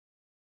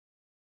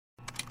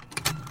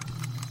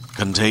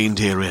Contained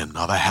herein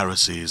are the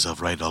heresies of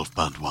Radolf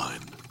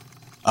Burntwine,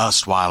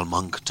 erstwhile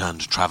monk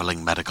turned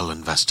traveling medical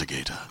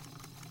investigator.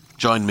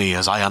 Join me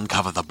as I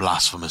uncover the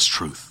blasphemous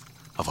truth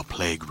of a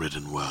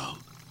plague-ridden world,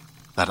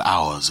 that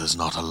ours is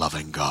not a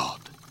loving God,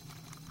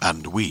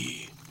 and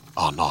we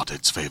are not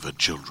its favored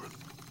children.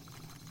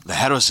 The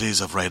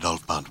heresies of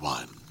Radolf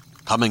Burntwine,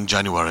 coming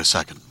January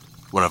 2nd,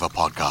 wherever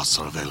podcasts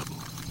are available.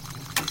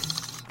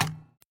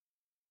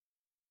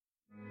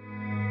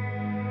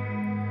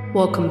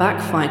 Welcome back,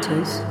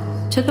 fighters,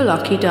 to The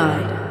Lucky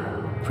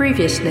Die.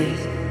 Previously,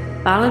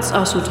 Balance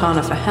asks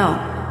Zoltana for help.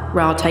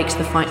 Ral takes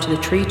the fight to the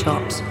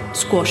treetops.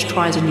 Squash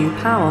tries a new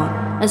power,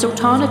 and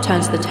Zoltana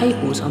turns the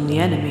tables on the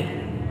enemy.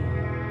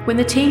 When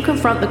the team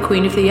confront the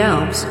Queen of the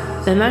Elves,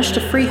 they manage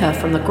to free her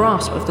from the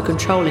grasp of the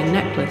controlling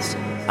necklace,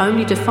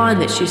 only to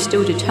find that she's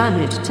still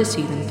determined to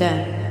see them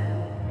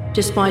dead.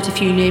 Despite a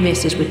few near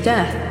misses with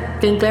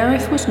death,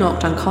 Glenglareth was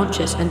knocked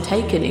unconscious and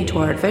taken into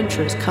our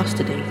adventurer's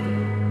custody.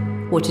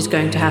 What is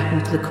going to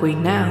happen to the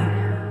Queen now?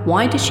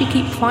 Why does she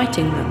keep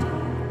fighting them?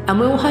 And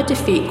will her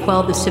defeat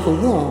quell the civil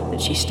war that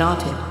she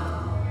started?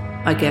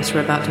 I guess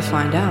we're about to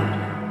find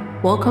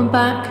out. Welcome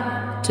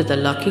back to The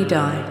Lucky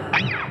Die.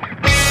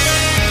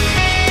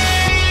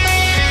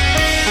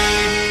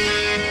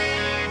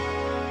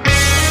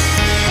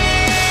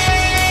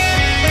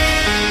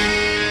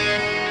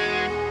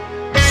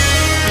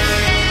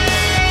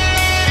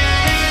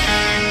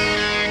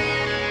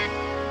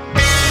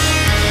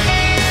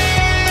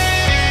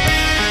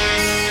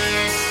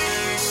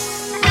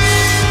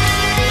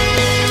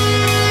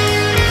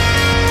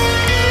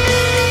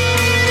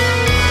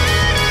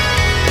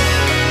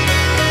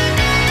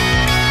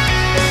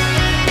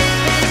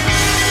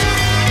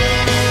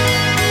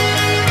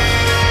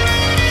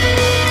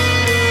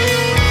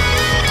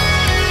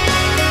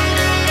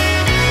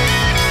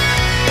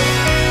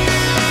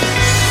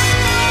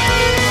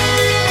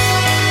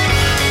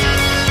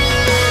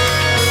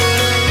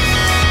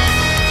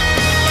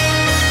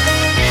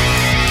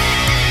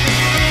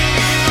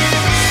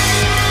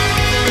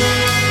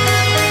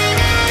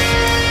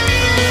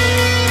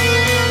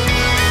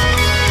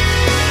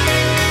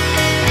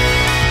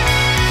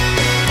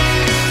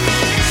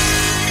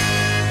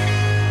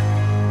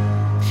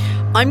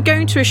 I'm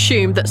going to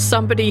assume that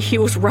somebody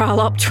heals Ral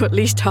up to at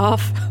least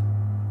half.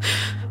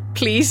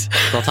 Please.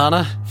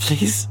 Zoltana,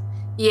 please.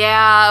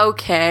 Yeah,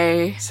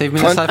 okay. Save me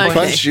the side point.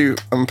 Punch you.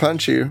 I'm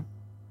punch you.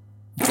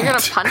 You're gonna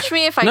punch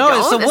me if I no, don't?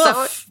 it's a Is that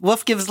woof.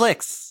 Woof gives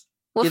licks.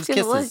 Woof gives gives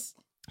kisses. licks.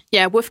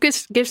 Yeah, Wolf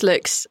gives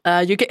licks.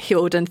 You get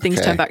healed and things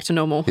Okay. turn back to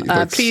normal. He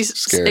looks Please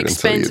scared until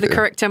expend you the do.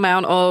 correct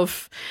amount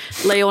of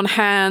lay on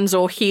hands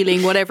or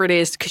healing, whatever it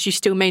is, because you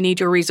still may need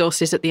your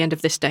resources at the end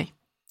of this day.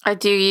 I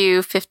do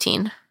you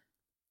 15.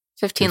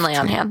 15 lay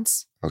on 15.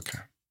 hands. Okay.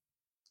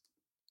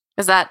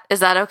 Is that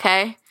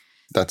okay?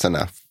 That's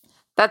enough.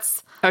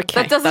 That's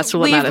Okay, that doesn't that's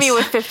all that leave matters. me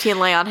with 15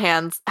 lay on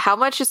hands. How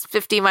much is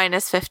 50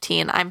 minus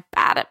 15? I'm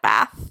bad at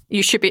math.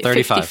 You should be at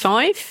 35.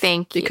 55.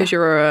 Thank you. Because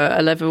you're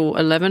a level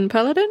 11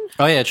 paladin.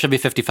 Oh yeah, it should be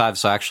 55,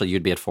 so actually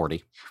you'd be at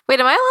 40. Wait,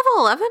 am I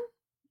level 11?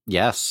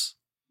 Yes.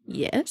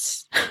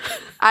 Yes.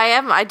 I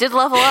am. I did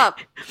level up.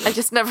 I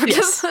just never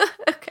Yes. did.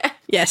 Okay.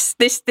 Yes.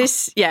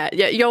 Yeah.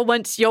 You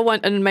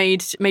went and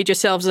made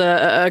yourselves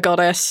a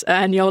goddess,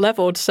 and you're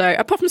leveled. So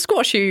apart from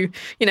Squash, who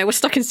was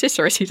stuck in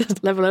Ciceris, he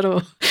doesn't level at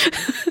all.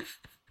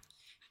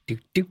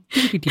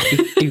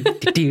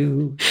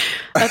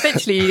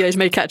 Eventually, you guys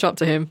may catch up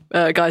to him.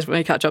 Guys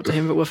may catch up to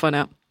him, but we'll find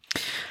out.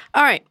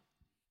 All right.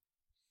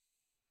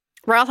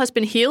 Ral has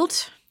been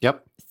healed.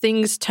 Yep.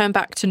 Things turn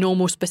back to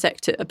normal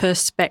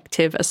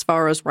perspective as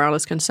far as Ral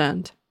is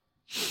concerned.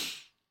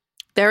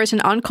 There is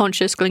an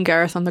unconscious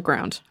Glengareth on the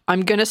ground.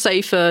 I'm going to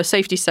say for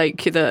safety's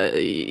sake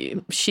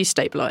that she's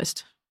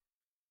stabilized.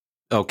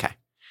 Okay.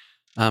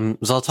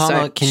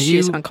 Zoltana, so she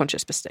is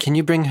unconscious but stable. can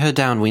you bring her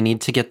down? We need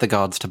to get the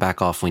gods to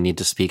back off. We need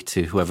to speak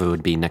to whoever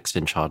would be next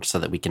in charge so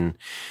that we can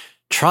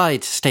try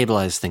to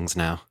stabilize things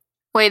now.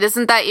 Wait,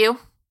 isn't that you?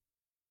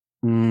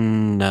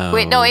 No.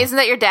 Wait, no, isn't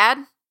that your dad?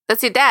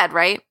 That's your dad,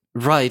 right?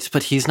 Right,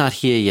 but he's not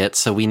here yet,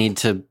 so we need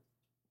to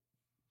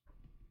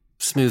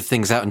smooth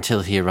things out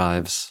until he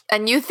arrives.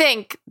 And you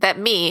think that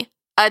me,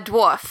 a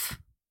dwarf,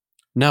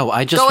 No,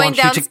 I just going want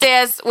you to...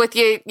 downstairs with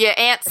your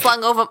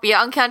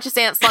unconscious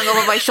aunt slung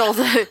over my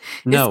shoulder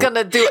No. is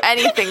gonna do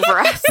anything for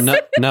us. No,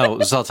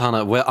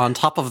 Zoltana, we're on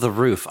top of the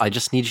roof. I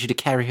just need you to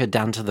carry her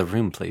down to the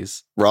room,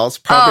 please. Raw's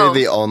probably Oh.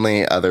 the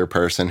only other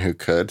person who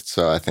could,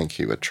 so I think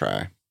he would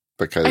try.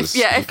 Because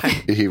Yeah.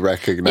 he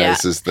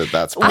recognizes that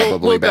that's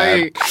probably We'll go-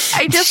 bad.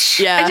 I just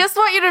Yeah.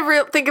 want you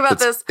to think about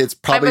this. It's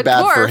probably I'm a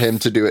bad for dwarf. him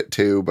to do it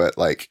too, but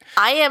like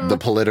I am the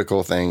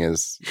political thing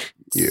is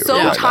you. so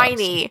right now.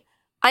 tiny.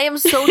 I am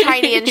so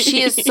tiny, and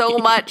she is so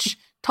much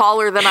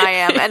taller than I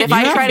am. And if You I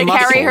have try to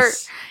carry her,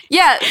 muscles.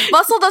 yeah,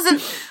 muscle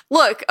doesn't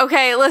look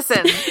okay.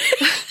 Listen,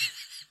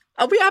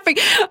 Are we having...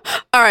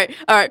 All right.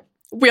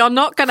 We are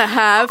not going to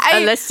have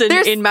a lesson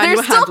in manual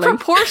there's still handling.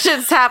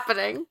 proportions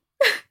happening.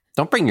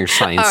 Don't bring your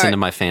science All right. into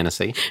my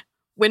fantasy.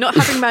 We're not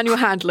having manual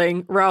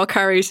handling. Raoul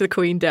carries the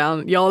queen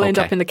down. Y'all end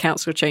Okay. up in the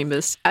council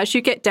chambers. As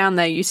you get down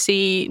there, you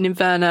see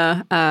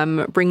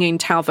Ninverna bringing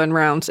Talvin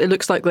round. It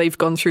looks like they've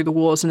gone through the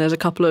wars, and there's a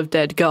couple of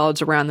dead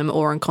guards around them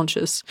or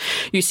unconscious.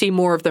 You see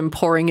more of them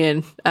pouring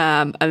in,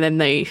 and then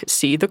they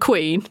see the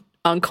queen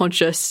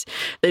unconscious.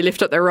 They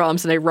lift up their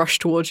arms and they rush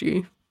towards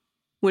you.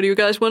 What do you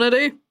guys want to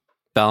do?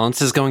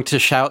 Balance is going to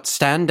shout,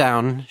 "Stand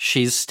down.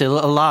 She's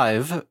still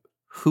alive.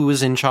 Who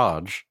is in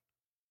charge?"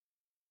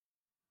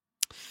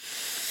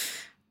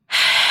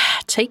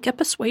 Take a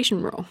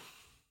persuasion roll.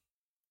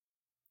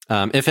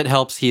 If it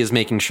helps, he is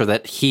making sure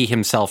that he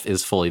himself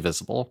is fully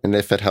visible. And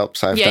if it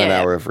helps, I've done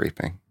Hour of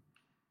Reaping.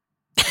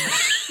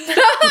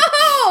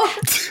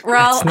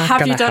 Raoul, not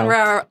have you gonna done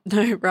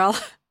help.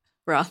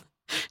 Raoul?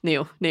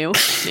 Neil.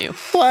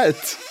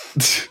 What?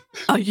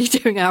 Are you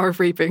doing Hour of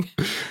Reaping?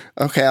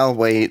 Okay, I'll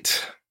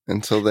wait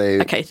until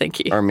they Okay, thank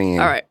you. are mean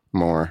All right.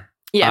 more.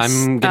 Yes.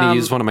 I'm going to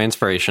use one of my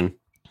inspiration.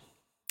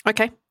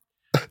 Okay.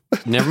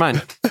 Never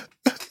mind.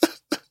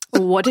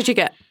 What did you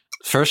get?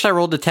 First, I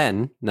rolled a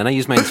 10, then I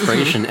used my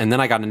inspiration, and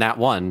then I got a nat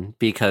 1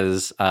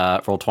 because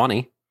roll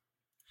 20.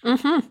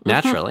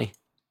 Naturally.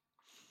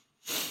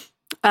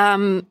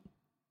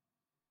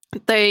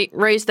 They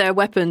raise their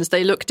weapons.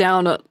 They look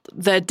down at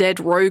their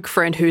dead rogue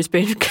friend who's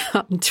been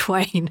cut in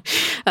twain.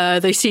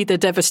 They see the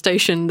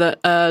devastation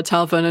that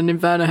Talvin and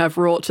Inverna have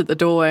wrought at the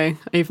doorway,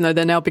 even though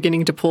they're now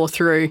beginning to pour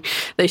through.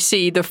 They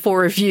see the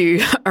four of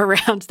you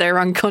around their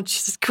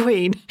unconscious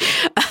queen.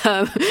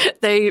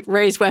 They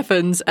raise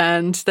weapons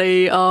and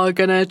they are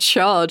going to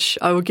charge.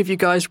 I will give you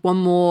guys one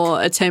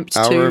more attempt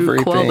Hour of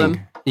to quell Reaping.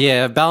 them.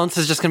 Yeah, Balance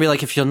is just going to be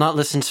like, if you'll not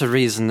listen to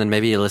reason, then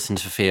maybe you listen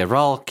to fear.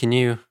 Roll, can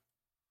you...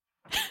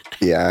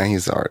 Yeah,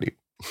 he's already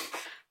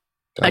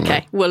done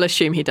Okay, we'll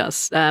assume he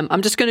does.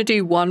 I'm just going to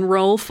do one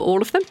roll for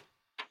all of them.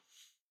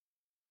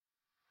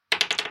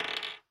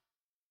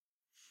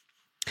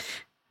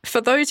 For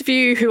those of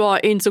you who are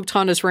in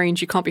Zultana's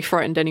range, you can't be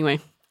frightened anyway.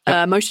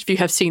 Most of you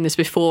have seen this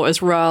before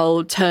as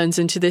Raoul turns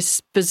into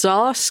this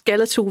bizarre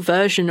skeletal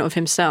version of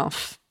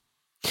himself.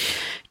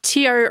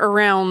 Tio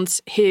around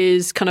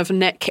his kind of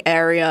neck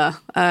area,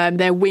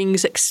 their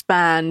wings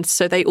expand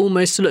so they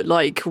almost look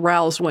like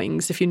Raoul's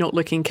wings if you're not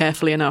looking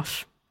carefully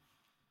enough.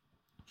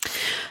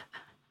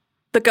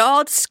 The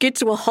guards skid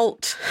to a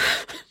halt.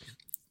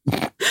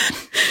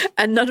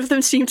 And none of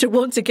them seem to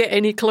want to get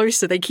any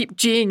closer. They keep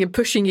geeing and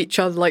pushing each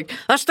other like,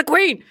 that's the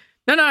queen!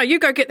 No, you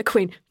go get the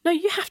queen. No,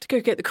 you have to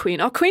go get the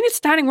queen. Our queen is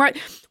standing right...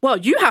 Well,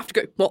 you have to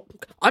go... Well,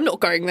 I'm not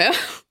going there.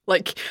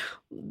 Like,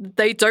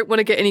 they don't want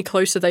to get any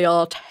closer. They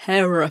are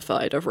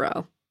terrified of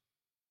Raoul.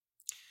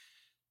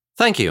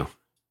 Thank you.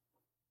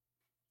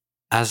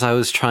 As I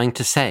was trying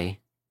to say,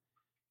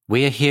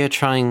 we are here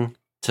trying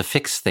to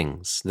fix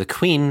things. The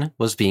queen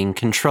was being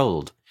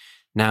controlled.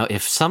 Now,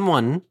 if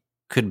someone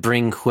could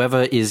bring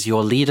whoever is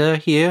your leader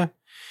here,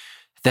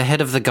 the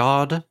head of the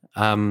guard,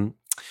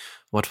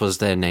 what was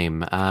their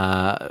name?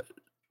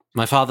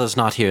 My father's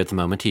not here at the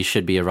moment. He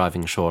should be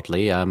arriving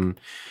shortly.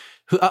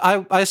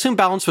 I assume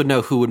Balance would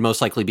know who would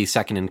most likely be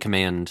second in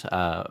command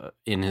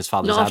in his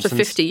father's Not after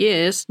absence. 50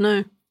 years,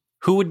 no.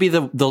 Who would be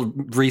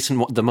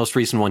the most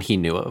recent one he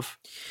knew of?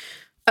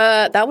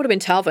 That would have been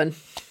Talvin.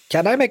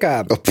 Can I make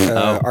a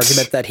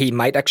argument that he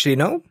might actually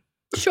know?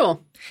 Sure.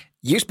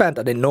 You spent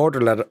an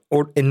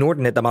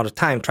inordinate amount of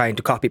time trying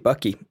to copy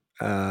Bucky.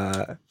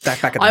 Back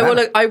at the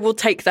manor. I will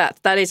take that.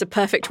 That is a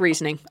perfect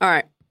reasoning. All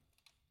right.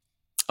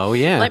 Oh,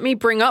 yeah. Let me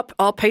bring up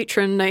our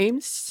patron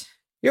names.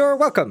 You're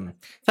welcome.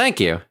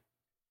 Thank you.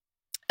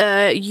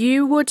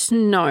 You would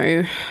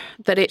know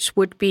that it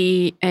would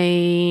be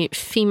a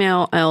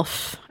female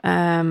elf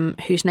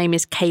whose name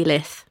is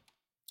Kalith.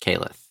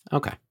 Kalith.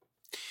 Okay.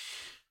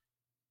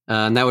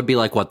 And that would be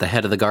like, what, the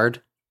head of the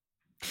guard?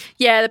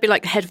 Yeah, that'd be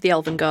like the head of the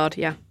Elven Guard,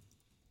 yeah.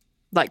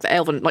 Like the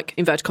Elven, like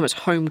inverted commas,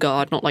 home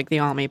guard, not like the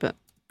army, but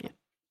yeah.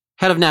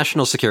 Head of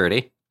national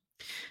security.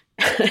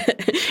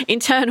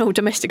 Internal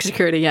domestic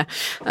security, yeah.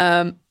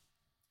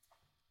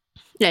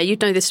 Yeah,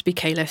 you'd know this to be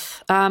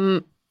Kalith.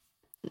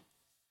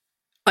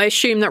 I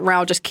assume that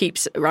Raoul just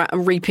keeps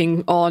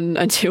reaping on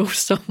until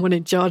someone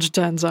in charge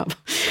turns up.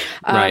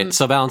 Right,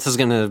 so Balance is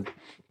going to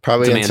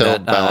Probably demand until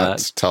that,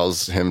 Balance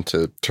tells him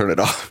to turn it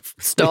off.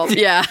 Stop,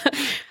 yeah.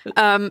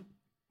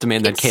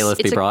 demand that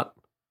Kalith be brought.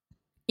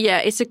 Yeah,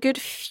 it's a good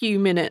few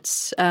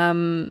minutes.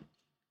 And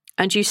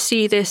you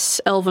see this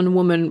elven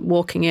woman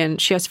walking in.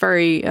 She has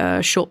very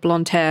short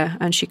blonde hair,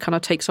 and she kind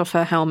of takes off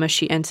her helm as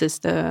she enters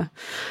the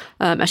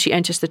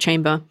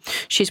chamber.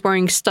 She's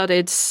wearing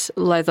studded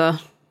leather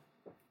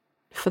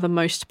for the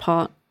most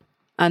part,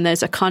 and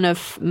there's a kind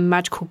of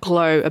magical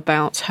glow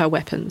about her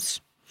weapons.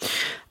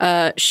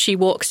 She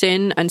walks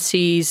in and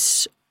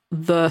sees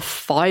the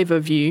five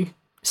of you,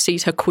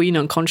 sees her queen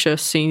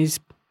unconscious,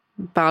 sees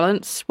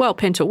Balance. Well,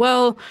 Pinter,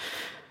 well,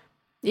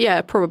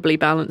 yeah, probably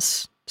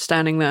Balance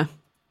standing there.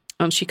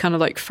 And she kind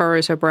of like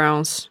furrows her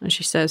brows and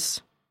she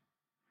says,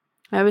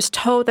 I was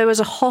told there was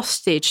a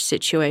hostage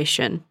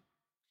situation.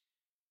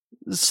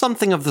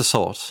 Something of the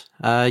sort.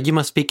 You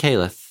must be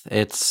Kalith.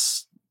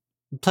 It's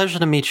Pleasure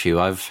to meet you.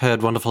 I've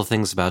heard wonderful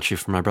things about you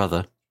from my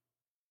brother.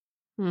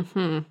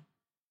 Mm-hmm.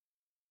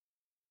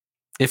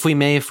 If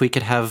we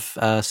could have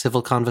a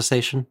civil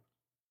conversation.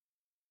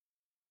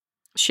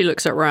 She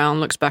looks at Raoul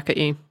and looks back at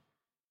you.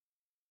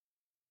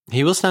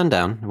 He will stand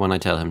down when I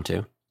tell him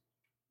to.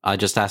 I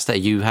just ask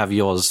that you have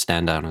yours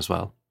stand down as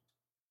well.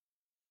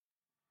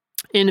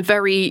 In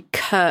very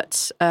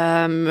curt,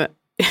 the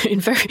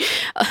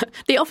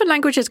Elfin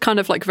language is kind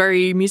of like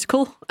very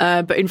musical,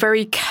 but in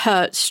very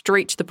curt,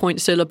 straight to the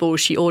point syllables,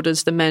 she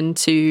orders the men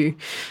to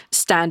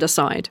stand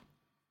aside.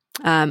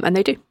 And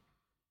they do.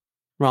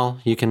 Well,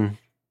 you can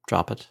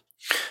drop it.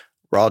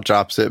 Rawl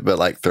drops it, but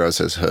like throws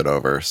his hood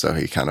over, so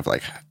he kind of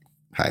like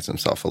hides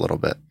himself a little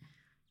bit.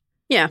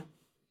 Yeah.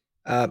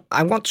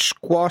 I want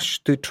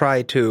Squash to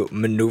try to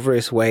maneuver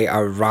his way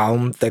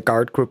around the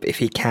guard group if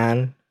he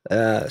can,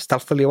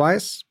 stealthily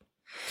wise.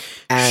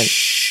 And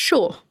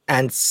sure.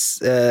 And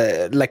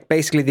like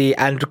basically the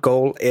end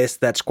goal is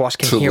that Squash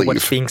can hear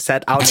what's being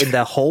said out in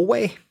the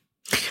hallway.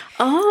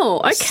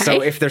 Oh, okay.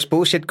 So if there's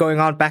bullshit going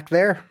on back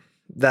there,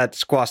 that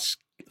Squash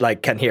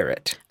like can hear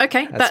it.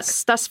 Okay,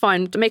 that's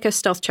fine. Make a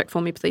stealth check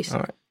for me, please. All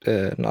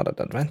right. Not an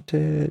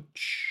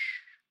advantage.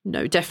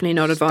 No, definitely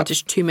not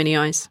advantage. Too many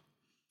eyes.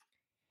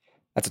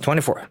 That's a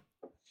 24.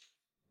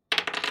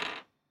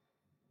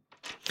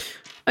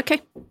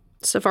 Okay.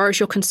 So far as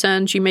you're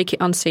concerned, you make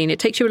it unseen. It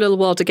takes you a little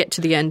while to get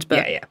to the end,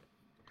 but yeah.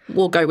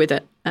 We'll go with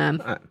it.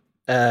 And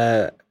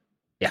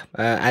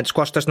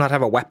Squash does not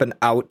have a weapon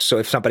out, so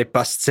if somebody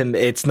busts him,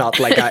 it's not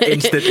like an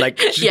instant, like,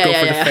 go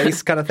for the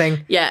face kind of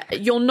thing. Yeah,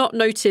 you're not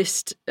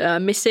noticed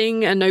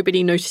missing, and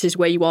nobody notices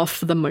where you are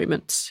for the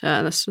moment.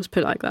 Let's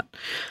put it like that.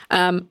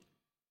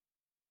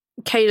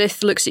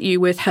 Kaelith looks at you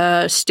with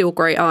her still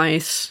grey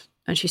eyes,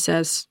 and she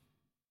says,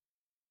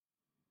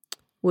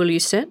 "Will you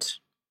sit?"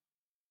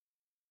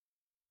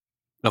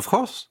 Of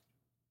course.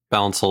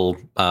 Balance will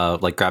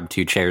grab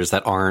 2 chairs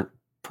that aren't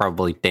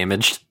probably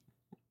damaged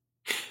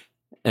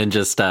and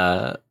just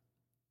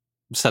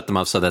set them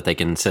up so that they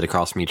can sit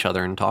across from each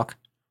other and talk.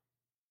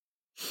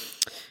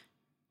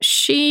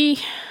 She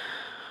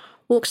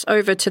walks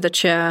over to the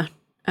chair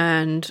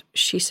and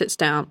she sits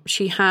down.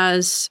 She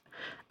has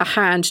a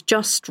hand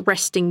just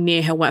resting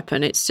near her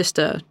weapon. It's just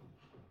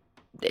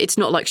it's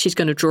not like she's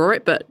going to draw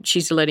it, but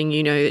she's letting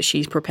you know that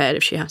she's prepared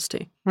if she has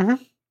to.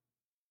 Mm-hmm.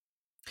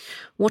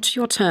 What are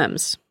your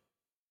terms?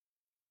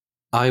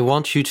 I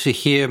want you to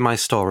hear my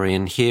story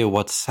and hear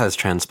what has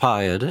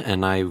transpired,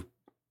 and I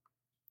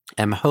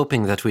am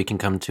hoping that we can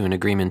come to an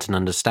agreement and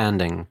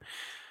understanding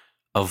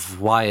of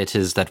why it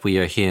is that we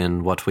are here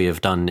and what we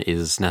have done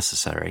is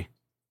necessary.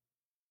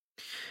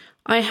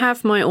 I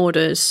have my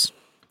orders.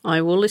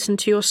 I will listen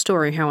to your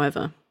story,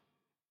 however.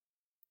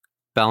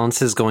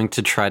 Balance is going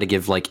to try to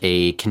give like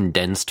a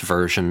condensed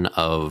version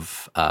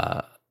of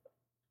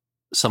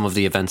some of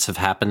the events have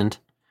happened.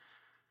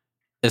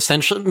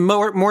 Essentially,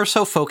 more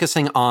so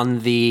focusing on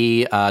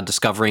the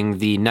discovering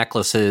the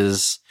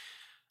necklaces,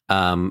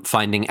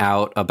 finding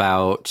out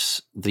about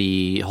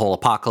the whole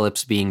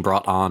apocalypse being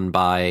brought on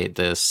by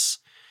this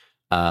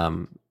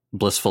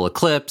blissful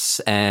eclipse,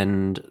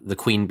 and the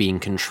queen being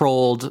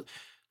controlled,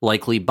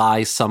 likely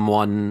by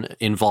someone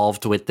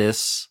involved with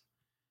this.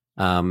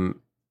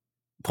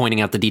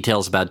 Pointing out the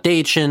details about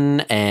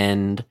Daichin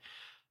and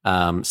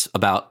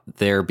about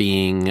there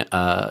being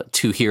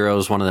 2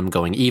 heroes, one of them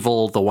going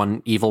evil, the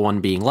one evil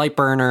one being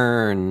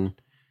Lightburner, and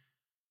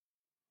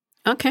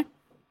okay,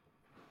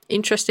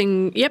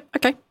 interesting. Yep,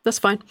 okay, that's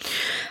fine.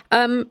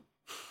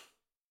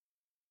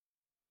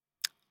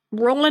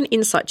 Roll an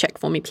insight check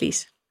for me,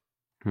 please.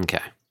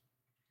 Okay.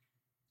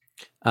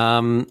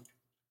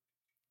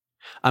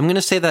 I'm going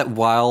to say that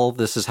while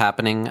this is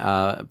happening,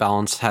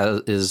 Balance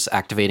is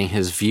activating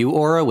his view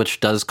aura,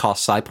 which does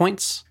cost psi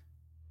points.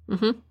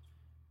 Mm-hmm.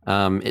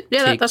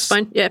 That's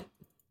fine. Yeah,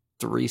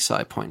 3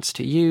 psi points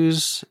to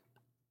use,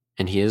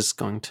 and he is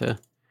going to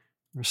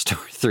restore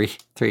 3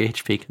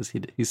 HP because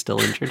he's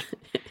still injured.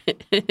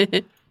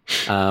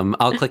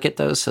 I'll click it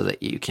though so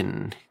that you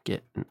can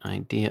get an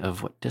idea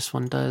of what this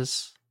one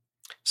does.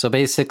 So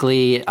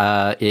basically,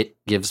 it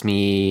gives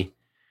me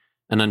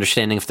an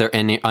understanding if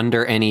they're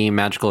under any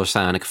magical or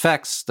psionic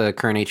effects, the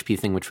current HP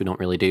thing, which we don't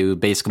really do,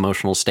 basic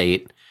emotional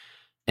state.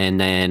 And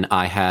then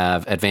I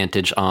have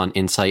advantage on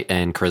insight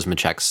and charisma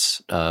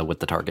checks with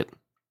the target.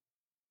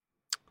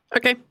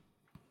 Okay.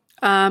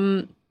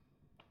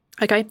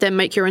 Okay, then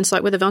make your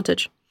insight with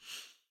advantage.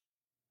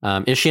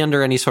 Is she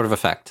under any sort of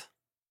effect?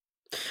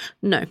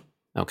 No.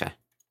 Okay.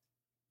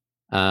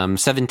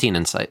 17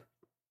 insight.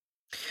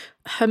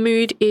 Her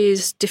mood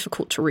is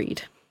difficult to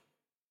read.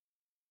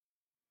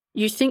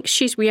 You think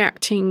she's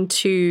reacting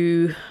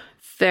to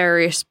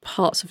various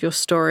parts of your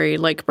story,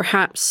 like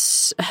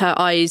perhaps her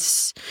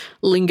eyes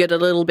lingered a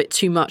little bit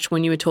too much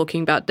when you were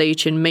talking about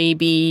Daichin.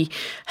 Maybe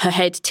her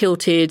head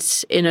tilted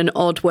in an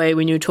odd way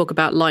when you talk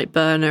about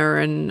Lightburner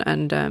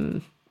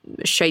and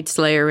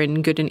Shadeslayer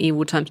in Good and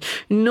Evil Times.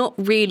 Not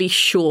really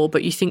sure,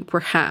 but you think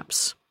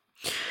perhaps.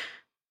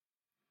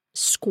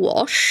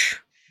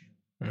 Squash.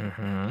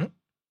 Mm-hmm.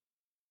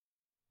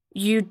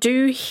 You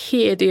do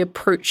hear the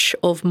approach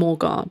of more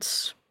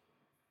guards.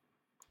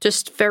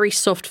 Just very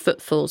soft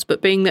footfalls,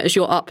 but being that as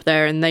you're up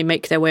there and they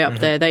make their way up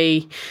there,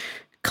 they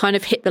kind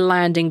of hit the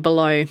landing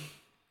below.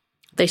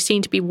 They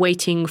seem to be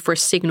waiting for a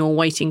signal,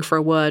 waiting for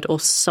a word or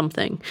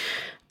something.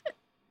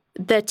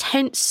 They're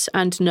tense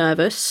and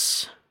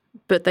nervous,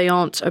 but they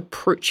aren't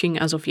approaching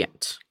as of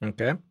yet.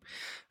 Okay.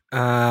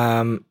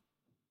 Now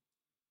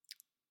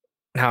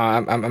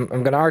I'm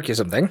going to argue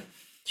something.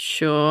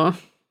 Sure.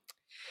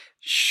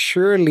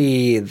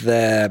 Surely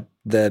the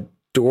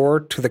door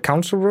to the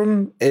council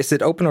room, is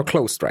it open or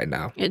closed right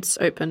now? It's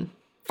open.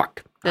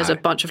 Fuck. There's a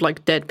bunch of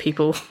like dead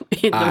people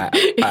in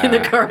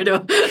the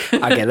corridor.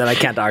 Okay, then I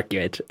can't argue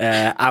it.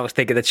 I was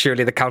thinking that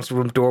surely the council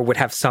room door would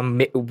have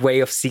some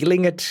way of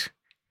sealing it.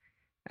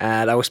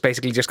 And I was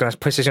basically just going to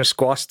position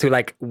Squash to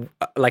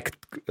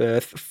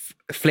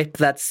flip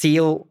that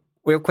seal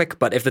real quick.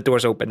 But if the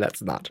door's open,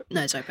 that's not.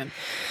 No, it's open.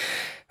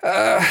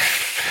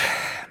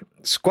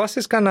 Squash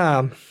is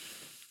gonna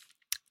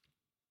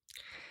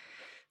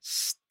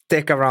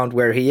stick around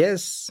where he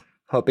is,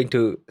 hoping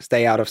to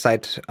stay out of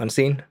sight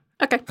unseen.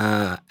 Okay.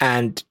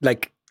 And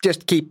like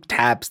just keep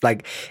tabs.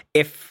 Like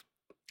if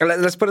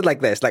let's put it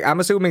like this. Like I'm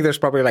assuming there's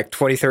probably like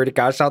 20, 30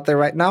 guards out there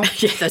right now.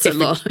 Yeah, that's a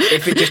lot.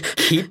 If it just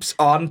keeps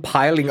on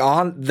piling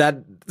on,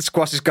 that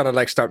Squash is gonna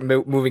like start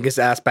moving his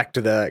ass back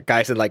to the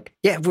guys and like,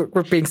 yeah,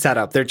 we're being set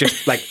up. They're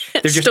just like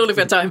they're just stalling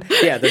for time.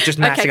 Yeah, they're just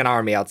massing an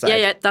army outside.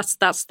 Yeah,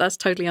 that's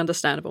totally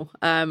understandable.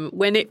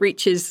 When it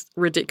reaches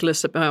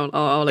ridiculous amount,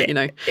 I'll let you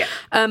know. Yeah.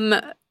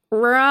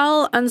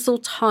 Ral and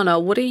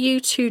Zoltana, what are you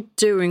two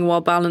doing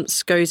while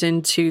Balance goes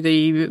into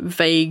the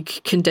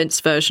vague,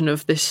 condensed version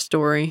of this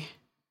story?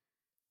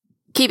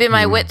 Keeping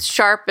my wits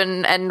sharp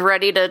and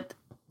ready to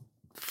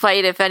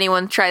fight if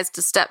anyone tries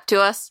to step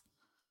to us.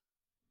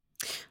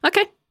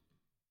 Okay.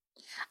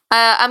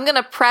 I'm going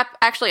to prep.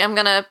 Actually, I'm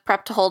going to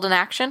prep to hold an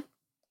action.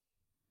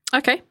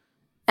 Okay.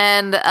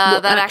 And what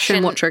that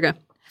action, what trigger?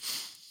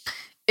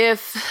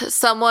 If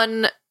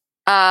someone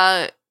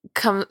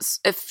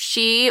if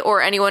she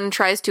or anyone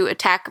tries to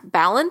attack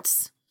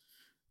Balance,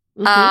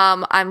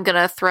 I'm going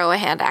to throw a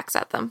hand axe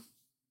at them.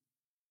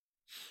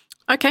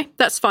 Okay,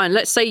 that's fine.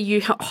 Let's say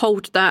you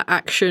hold that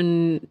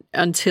action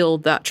until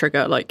that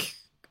trigger, like,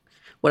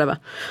 whatever.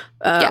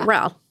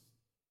 Ral.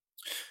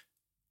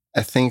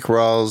 I think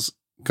Ral's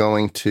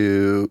going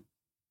to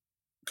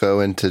go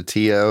into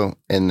Tio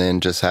and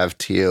then just have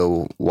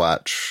Tio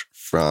watch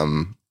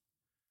from,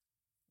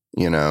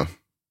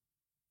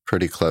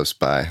 pretty close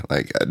by.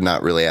 Like,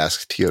 not really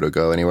ask Tio to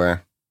go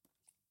anywhere,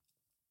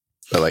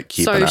 but like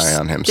keep an eye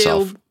on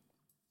himself.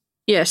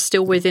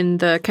 Still within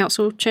the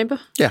council chamber?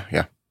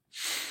 Yeah.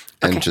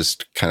 And Okay.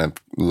 just kind of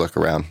look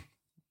around.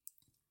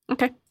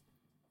 Okay.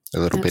 A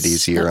little bit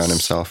easier on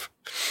himself.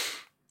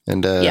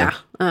 And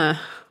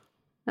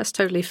that's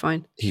totally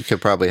fine. he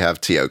could probably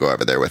have Tio go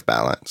over there with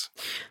Balance.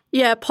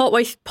 Yeah,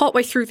 partway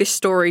through this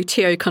story,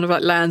 Tio kind of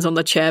like lands on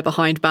the chair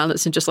behind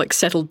Balance and just like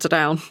settled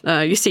down.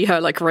 You see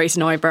her like raise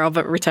an eyebrow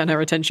but return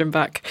her attention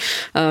back.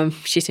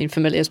 She's seen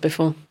familiars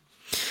before.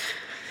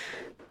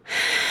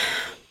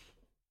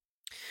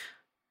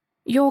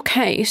 Your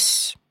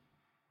case,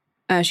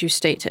 as you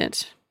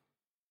stated,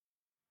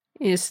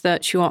 is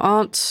that your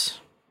aunt,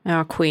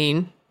 our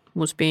queen,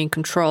 was being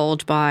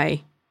controlled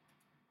by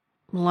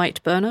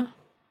Lightburner.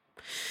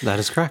 That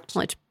is correct.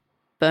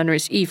 Lightburner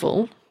is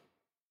evil.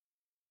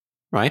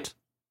 Right?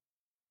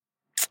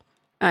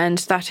 And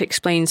that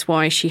explains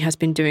why she has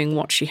been doing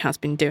what she has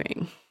been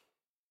doing.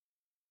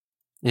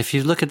 If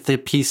you look at the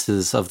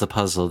pieces of the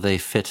puzzle, they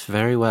fit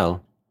very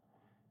well.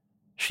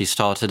 She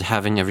started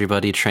having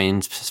everybody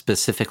trained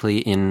specifically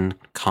in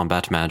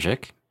combat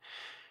magic.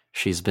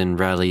 She's been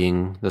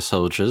rallying the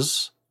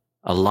soldiers.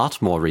 A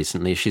lot more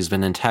recently, she's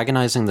been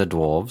antagonizing the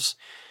dwarves,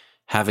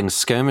 having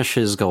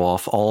skirmishes go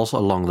off all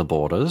along the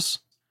borders.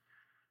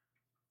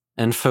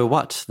 And for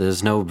what?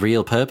 There's no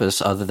real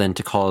purpose other than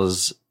to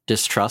cause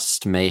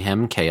distrust,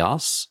 mayhem,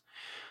 chaos,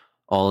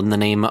 all in the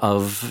name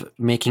of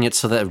making it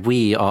so that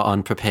we are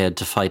unprepared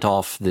to fight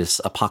off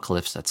this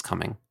apocalypse that's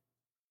coming.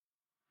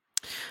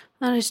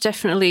 That is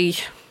definitely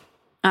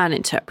an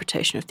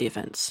interpretation of the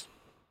events.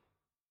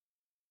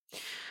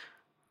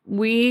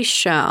 We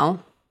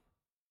shall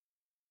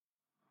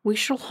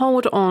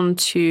hold on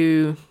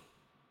to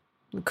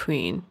the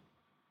Queen,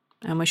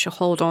 and we shall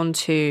hold on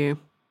to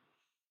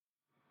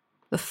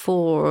the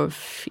four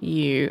of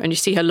you. And you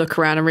see her look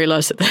around and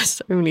realise that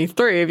there's only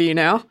three of you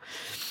now.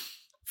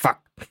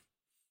 Fuck.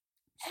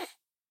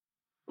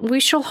 We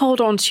shall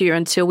hold on to you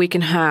until we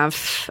can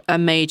have a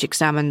mage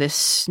examine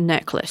this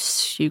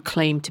necklace you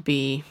claim to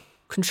be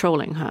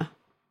controlling her.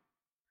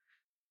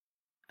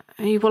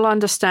 You will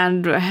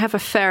understand, I have a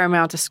fair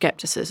amount of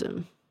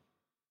skepticism.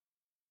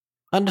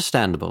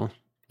 Understandable.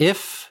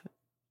 If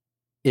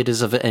it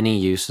is of any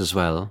use as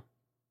well,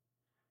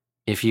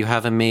 if you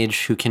have a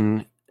mage who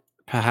can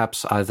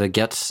perhaps either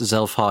get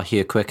Zelfar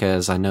here quicker,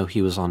 as I know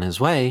he was on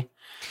his way,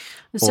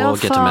 or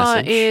get a Zelfar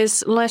message.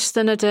 is less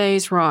than a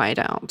day's ride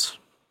out.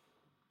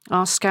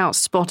 Our scouts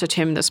spotted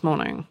him this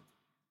morning.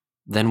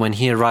 Then when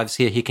he arrives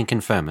here, he can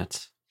confirm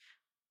it.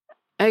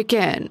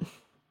 again,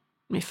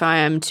 if I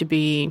am to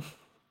be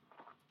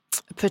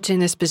put in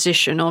this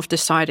position of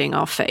deciding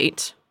our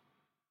fate,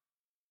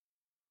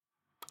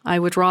 I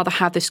would rather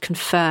have this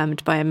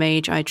confirmed by a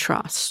mage I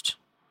trust,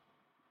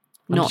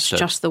 Understood. not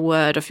just the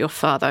word of your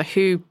father,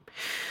 who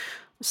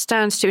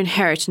stands to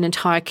inherit an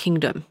entire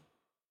kingdom.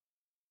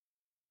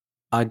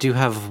 I do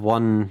have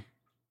one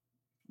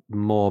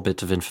more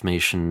bit of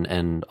information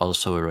and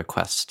also a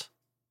request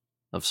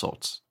of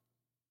sorts.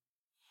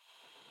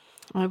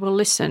 I will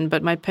listen,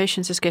 but my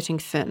patience is getting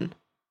thin.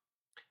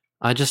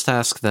 I just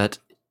ask that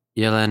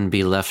Yelen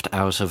be left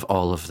out of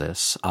all of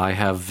this. I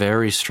have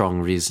very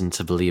strong reason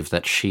to believe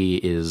that she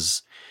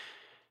is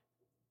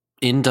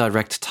in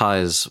direct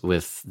ties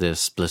with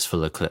this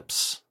blissful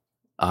eclipse.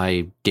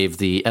 I gave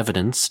the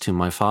evidence to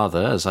my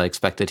father, as I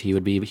expected he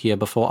would be here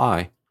before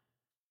I.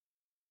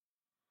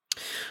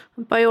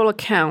 By all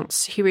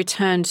accounts, he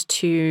returned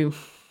south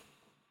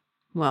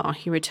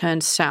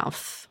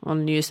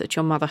on news that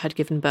your mother had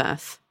given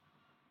birth,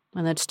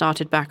 and then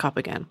started back up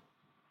again.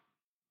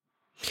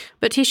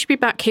 But he should be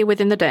back here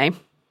within the day,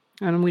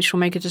 and we shall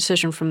make a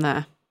decision from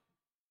there.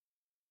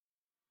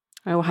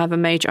 I will have a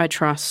mage I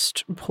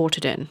trust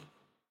reported in.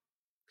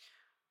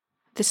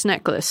 This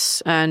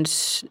necklace, and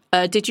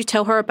did you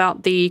tell her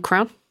about the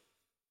crown?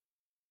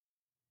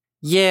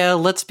 Yeah,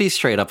 let's be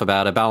straight up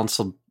about it. Balance,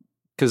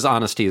 because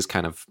honesty is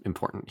kind of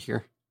important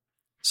here.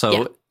 So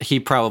Yeah. he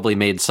probably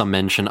made some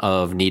mention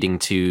of needing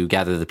to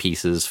gather the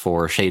pieces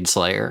for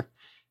Shadeslayer.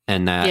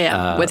 And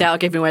that, without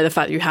giving away the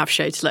fact that you have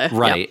Shadeslayer.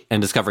 right, Yep.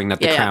 and discovering that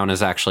the Yeah, yeah. crown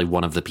is actually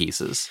one of the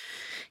pieces.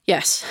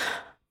 Yes.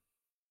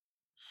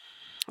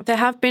 There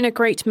have been a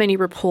great many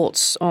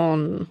reports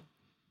on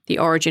the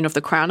origin of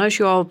the crown, as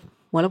you are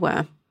well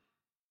aware.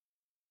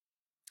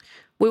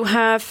 We'll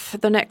have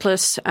the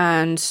necklace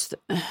and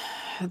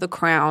the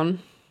crown.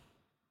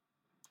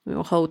 We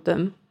will hold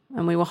them,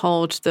 and we will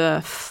hold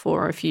the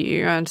four of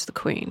you and the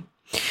queen.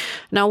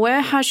 Now,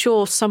 where has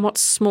your somewhat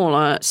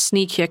smaller,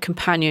 sneakier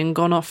companion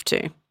gone off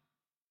to?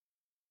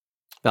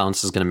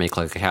 Balance is going to make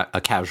like a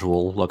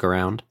casual look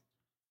around.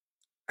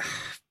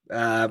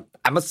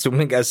 I'm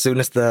assuming as soon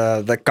as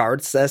the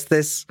guard says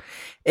this,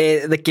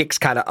 the gig's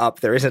kind of up.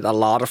 There isn't a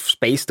lot of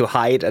space to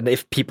hide, and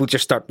if people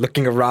just start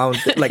looking around,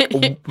 like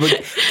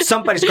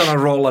somebody's gonna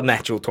roll a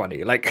natural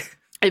 20. Like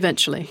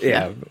Eventually.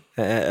 yeah.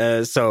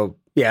 So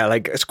yeah,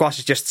 like Squash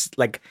is just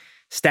like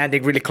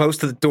standing really close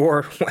to the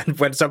door when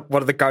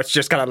one of the guards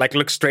just kind of like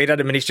looks straight at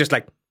him, and he's just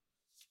like,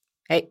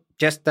 "Hey,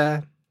 just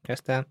I'll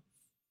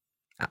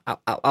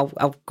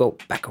go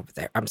back over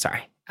there. I'm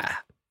sorry."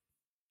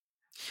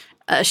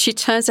 She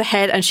turns her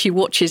head and she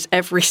watches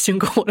every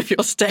single one of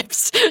your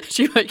steps.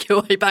 She make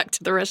your way back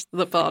to the rest of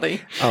the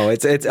party. Oh,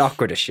 it's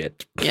awkward as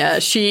shit. Yeah,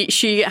 she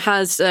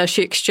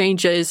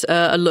exchanges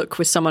a look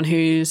with someone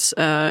who's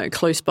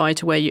close by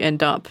to where you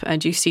end up,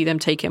 and you see them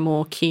take a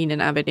more keen and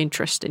avid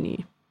interest in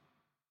you.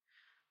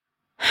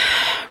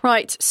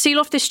 Right, seal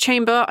off this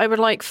chamber. I would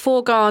like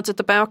 4 guards at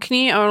the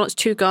balcony. I want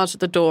 2 guards at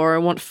the door. I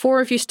want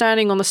 4 of you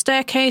standing on the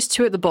staircase,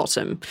 2 at the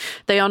bottom.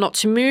 They are not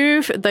to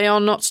move. They are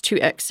not to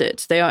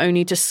exit. They are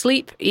only to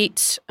sleep,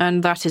 eat,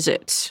 and that is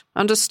it.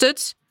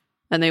 Understood?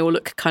 And they all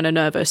look kind of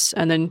nervous.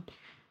 And then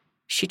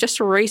she just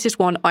raises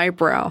one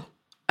eyebrow,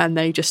 and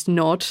they just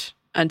nod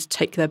and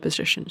take their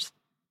positions.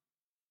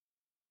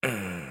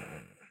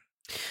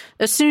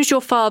 As soon as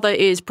your father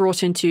is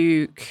brought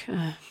into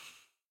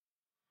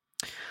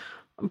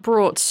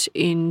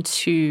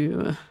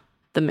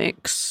the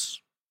mix,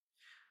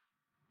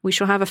 we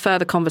shall have a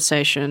further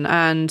conversation,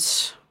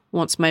 and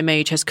once my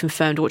mage has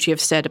confirmed what you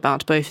have said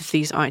about both of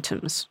these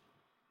items.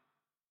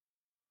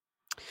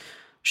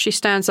 She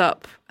stands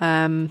up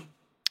and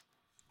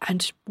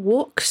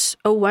walks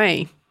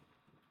away.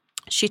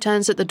 She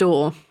turns at the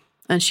door,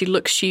 and she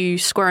looks you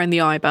square in the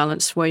eye,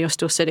 Balance, where you're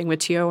still sitting with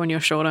Tio on your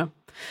shoulder,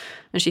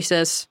 and she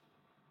says,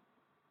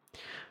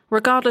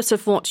 "Regardless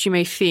of what you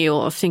may feel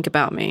or think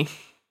about me,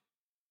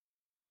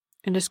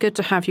 it is good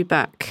to have you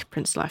back,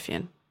 Prince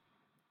Laffian."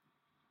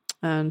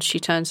 And she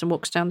turns and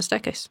walks down the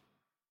staircase.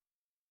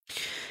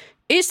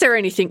 Is there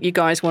anything you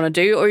guys want to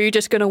do, or are you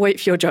just going to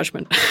wait for your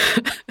judgment?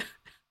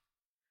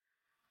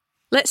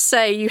 Let's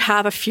say you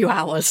have a few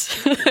hours.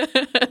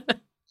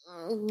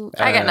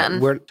 I got nothing.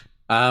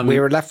 We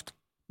were left.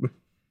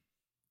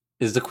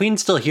 Is the queen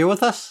still here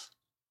with us?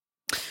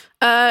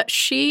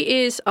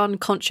 She is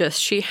unconscious.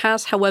 She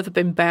has, however,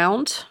 been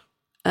bound.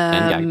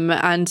 Bound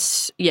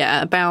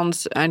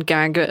and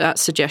gagged at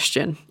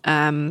suggestion.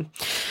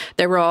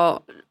 There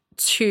are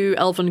 2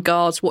 elven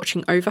guards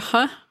watching over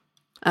her,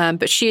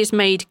 but she is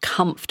made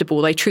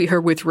comfortable. They treat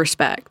her with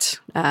respect.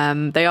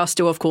 They are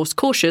still, of course,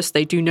 cautious.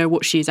 They do know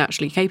what she is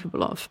actually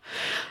capable of.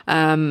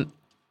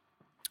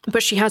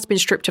 But she has been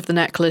stripped of the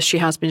necklace. She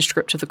has been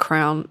stripped of the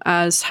crown,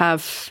 as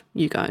have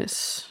you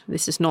guys.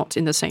 This is not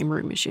in the same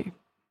room as you.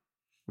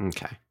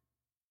 Okay.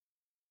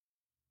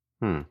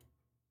 I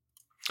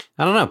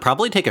don't know.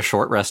 Probably take a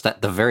short rest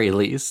at the very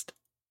least.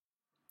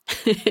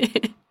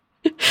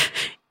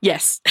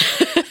 Yes.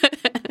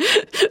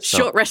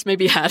 Short rest may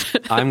be had.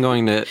 I'm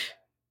going to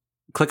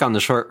click on the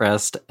short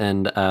rest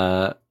and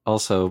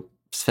also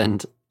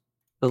spend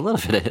a little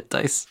bit of hit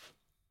dice.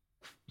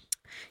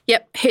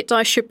 Yep, hit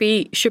dice should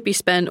be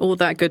spent, all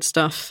that good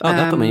stuff. Oh,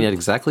 that put me at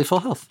exactly full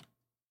health.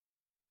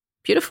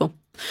 Beautiful.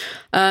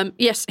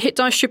 Yes, hit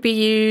dice should be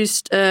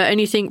used.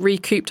 Anything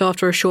recouped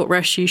after a short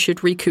rest, you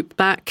should recoup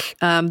back.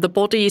 The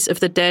bodies of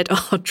the dead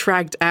are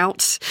dragged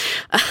out.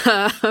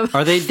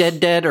 Are they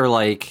dead, or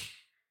like?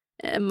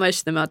 Most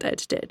of them are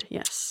dead,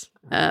 yes.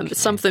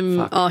 Some of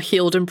them are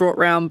healed and brought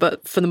round,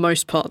 but for the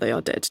most part, they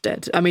are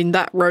dead. I mean,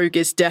 that rogue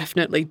is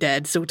definitely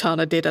dead.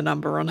 Sultana did a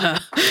number on her.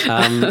 Wait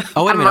a minute.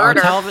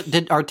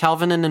 Are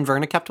Talvin and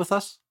Inverna kept with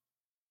us?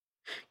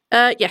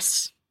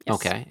 Yes.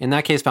 Okay. In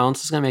that case,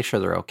 Balance is going to make sure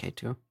they're okay,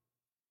 too.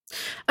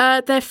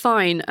 They're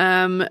fine.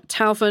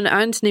 Talvin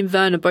and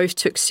Inverna both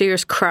took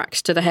serious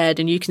cracks to the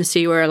head, and you can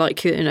see where,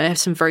 like, they have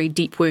some very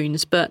deep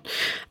wounds. But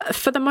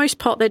for the most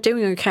part, they're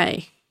doing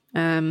okay.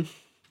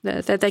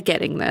 They're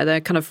getting there.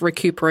 They're kind of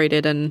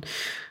recuperated and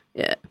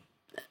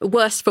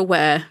worse for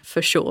wear,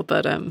 for sure.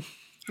 But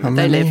how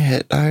many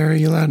hit die are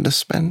you allowed to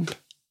spend?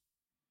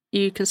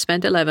 You can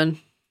spend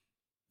 11.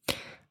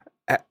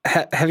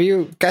 Have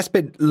you guys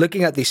been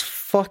looking at these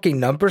fucking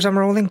numbers I'm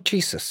rolling?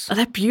 Jesus. Oh,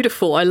 they're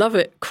beautiful. I love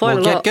it quite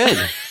a lot. Get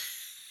good.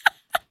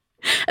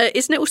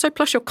 Isn't it also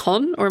plus your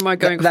con, or am I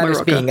going for my That is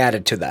rocker? being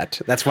added to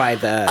that. That's why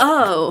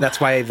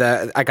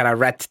I got a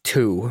ret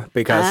 2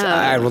 because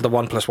I rolled a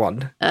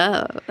 1+1.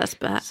 Oh, that's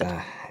bad.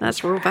 So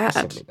That's real bad.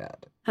 massively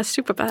bad. That's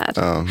super bad.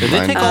 Did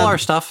they take all our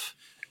stuff?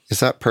 Is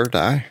that per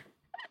die?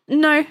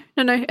 No.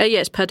 Yeah,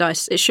 it's per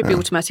dice. It should be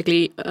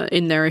automatically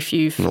in there if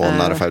you've... Well,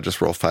 not if I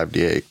just roll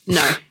 5d8.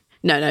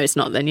 No, it's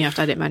not. Then you have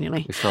to add it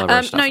manually. We still have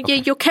our stuff. No, yeah,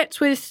 you're kept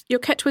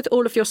with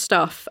all of your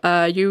stuff.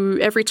 You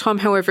every time,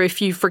 however,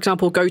 if you, for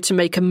example, go to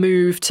make a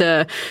move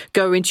to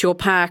go into your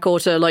pack or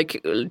to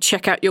like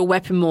check out your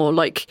weapon more,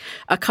 like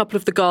a couple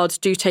of the guards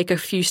do take a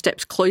few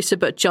steps closer,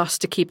 but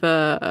just to keep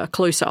a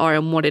closer eye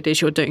on what it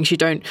is you're doing. So you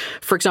don't,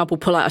 for example,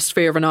 pull out a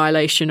sphere of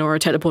annihilation or a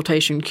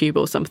teleportation cube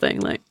or something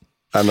like.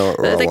 I know what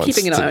Raw They're wants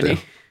keeping an eye on to you.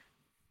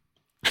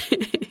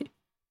 do.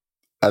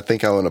 I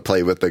think I want to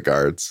play with the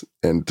guards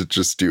and to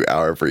just do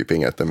Hour of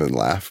Reaping at them and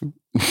laugh.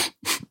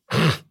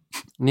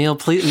 Neil,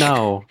 please,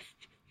 no.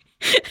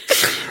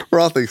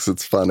 Raw thinks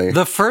it's funny.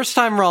 The first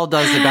time Rawl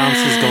does the Bounce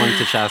is going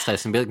to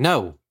chastise and be like,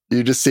 no.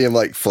 You just see him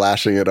like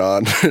flashing it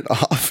on and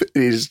off.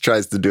 He just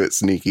tries to do it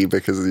sneaky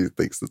because he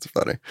thinks it's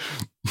funny.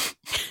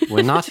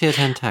 We're not here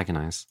to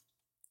antagonize.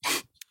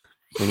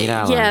 We need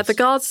allies. Yeah, the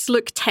guards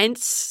look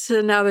tense,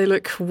 and now they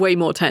look way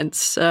more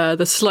tense.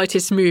 The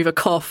slightest move, a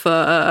cough,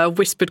 a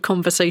whispered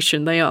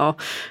conversation, they're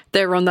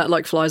on that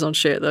like flies on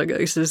shit. They're,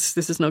 this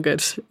is not good.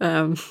 So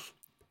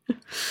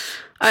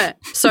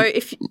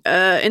if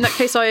in that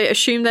case, I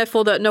assume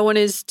therefore that no one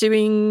is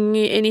doing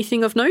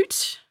anything of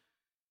note?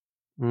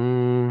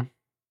 No,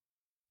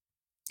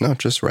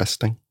 just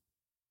resting.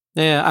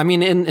 Yeah, I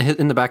mean,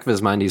 in the back of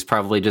his mind, he's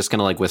probably just going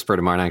to like whisper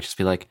to Marnak, just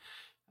be like,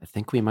 I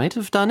think we might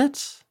have done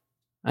it.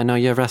 I know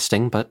you're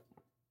resting, but...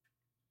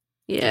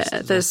 Yeah,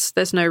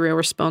 there's no real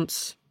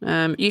response.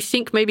 You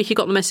think maybe he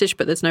got the message,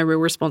 but there's no real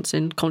response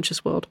in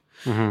conscious world.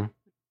 Mm-hmm.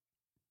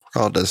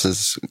 All does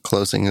is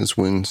closing his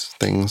wounds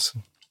things.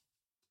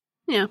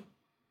 Yeah.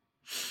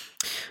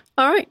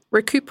 All right,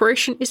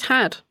 recuperation is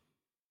had.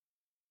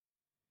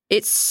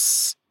 The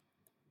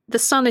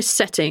sun is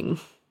setting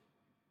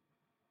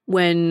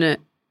when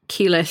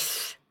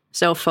Keyleth,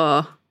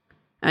 Zelfar,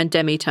 and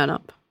Demi turn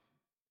up.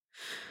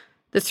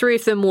 The three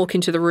of them walk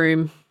into the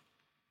room.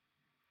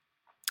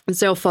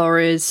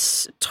 Zelfar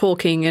is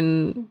talking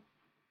and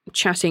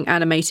chatting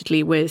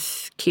animatedly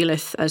with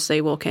Keyleth as they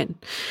walk in.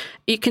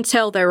 You can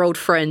tell they're old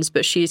friends,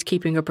 but she is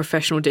keeping a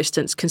professional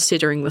distance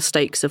considering the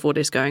stakes of what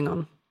is going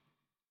on.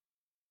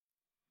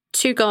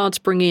 Two guards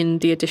bring in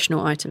the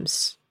additional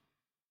items.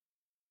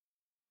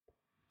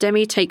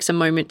 Demi takes a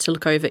moment to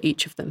look over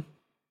each of them.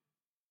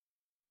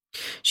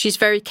 She's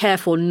very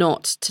careful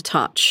not to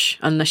touch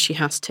unless she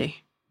has to.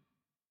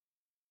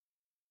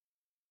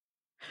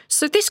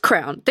 So this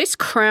crown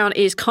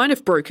is kind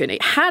of broken.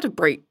 It had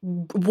a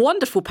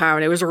wonderful power,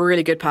 and it was a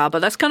really good power, but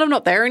that's kind of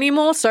not there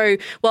anymore. So,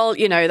 well,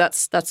 you know,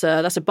 that's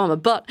a bummer.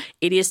 But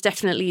it is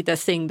definitely the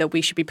thing that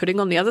we should be putting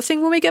on the other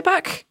thing when we get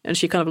back. And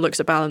she kind of looks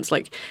at Balance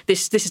like,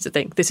 this is the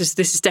thing. This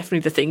is definitely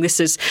the thing.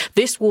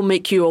 This will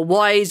make you a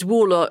wise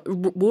ruler.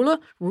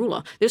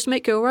 This will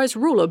make you a wise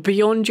ruler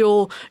beyond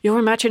your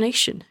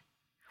imagination.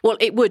 Well,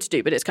 it would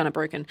do, but it's kind of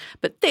broken.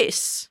 But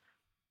this,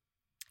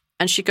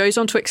 and she goes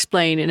on to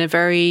explain in a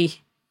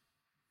very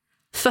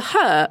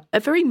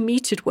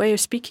metered way of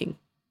speaking.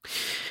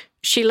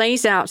 She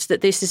lays out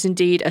that this is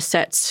indeed a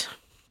set,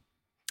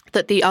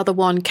 that the other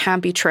one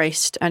can be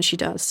traced, and she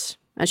does.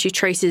 And she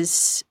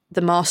traces the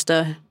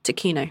master to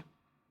Kino.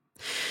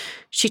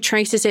 She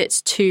traces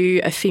it to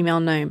a female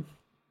gnome,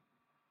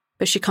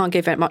 but she can't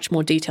give it much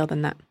more detail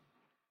than that.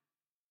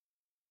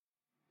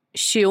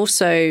 She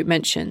also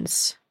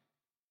mentions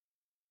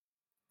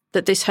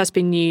that this has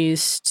been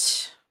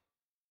used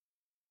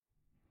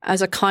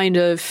as a kind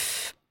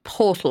of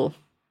portal,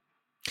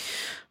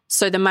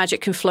 so the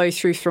magic can flow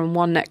through from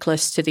one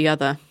necklace to the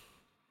other,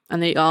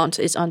 and the aunt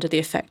is under the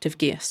effect of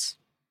Geas.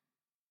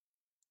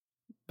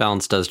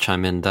 Balance does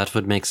chime in. That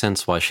would make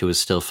sense why she was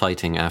still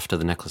fighting after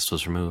the necklace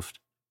was removed.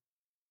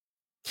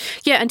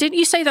 Yeah, and didn't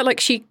you say that, like,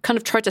 she kind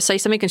of tried to say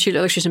something and she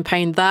looked like she's in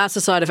pain? That's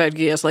a side effect of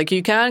Geas. Like,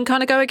 you can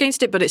kind of go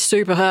against it, but it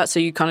super hurts, so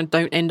you kind of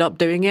don't end up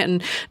doing it.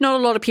 And not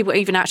a lot of people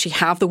even actually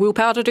have the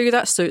willpower to do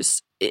that, so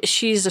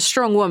she's a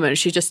strong woman.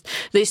 She just,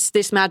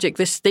 this magic,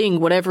 this thing,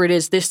 whatever it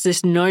is,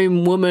 this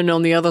gnome woman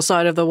on the other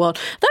side of the world,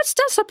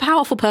 that's a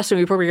powerful person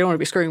we probably don't want to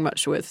be screwing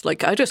much with.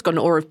 Like, I just got an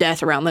aura of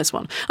death around this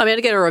one. I mean,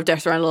 I get an aura of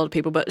death around a lot of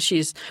people, but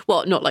she's,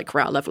 well, not like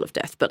Rao level of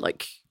death, but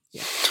like...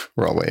 Yeah.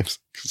 Raw waves,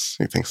 because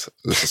he thinks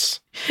this is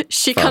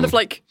She fun. kind of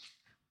like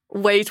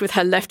waves with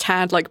her left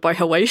hand like by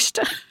her waist.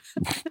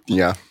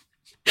 Yeah.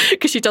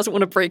 Because she doesn't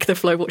want to break the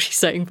flow of what she's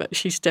saying, but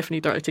she's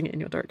definitely directing it in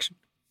your direction.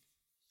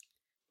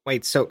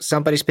 Wait, so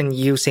somebody's been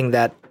using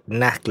that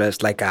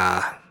necklace like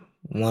a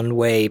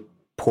one-way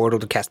portal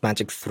to cast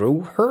magic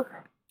through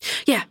her?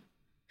 Yeah.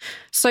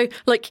 So,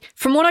 like,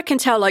 from what I can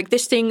tell, like,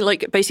 this thing,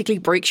 like, basically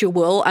breaks your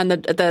will, and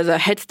the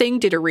head thing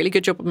did a really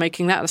good job of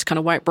making that. That's kind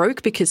of why it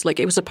broke, because, like,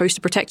 it was supposed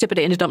to protect it, but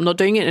it ended up not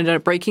doing it, and ended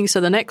up breaking. So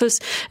the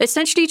necklace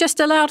essentially just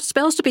allowed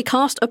spells to be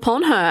cast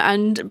upon her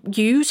and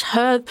use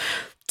her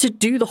to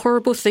do the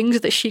horrible things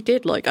that she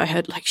did. Like, I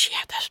heard, like, she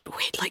had that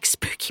weird, like,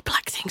 spooky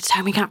black thing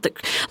coming out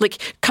that,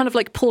 like, kind of,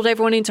 like, pulled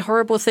everyone into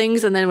horrible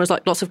things, and then was,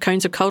 like, lots of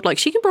cones of cold. Like,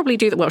 she can probably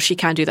do that. Well, she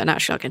can do that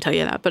naturally, I can tell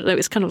you that, but it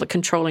was kind of, like,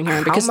 controlling her.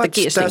 And because how the much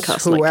Geas thing does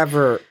cost,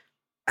 whoever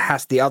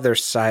has the other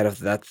side of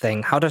that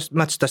thing,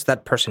 much does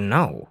that person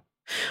know?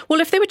 Well,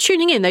 if they were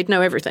tuning in, they'd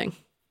know everything.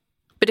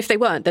 But if they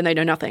weren't, then they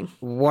know nothing.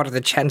 What are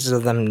the chances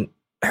of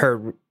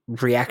her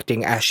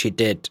reacting as she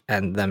did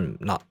and them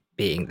not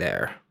being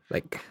there?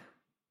 Like...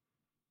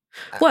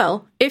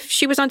 Well, if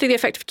she was under the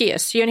effect of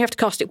Geas, you only have to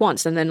cast it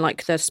once, and then,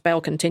 like, the spell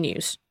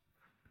continues.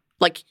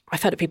 Like,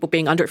 I've heard of people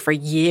being under it for a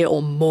year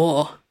or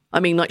more.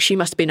 I mean, like, she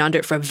must have been under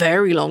it for a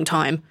very long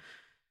time.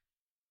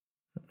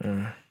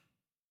 Let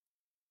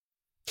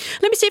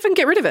me see if I can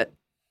get rid of it.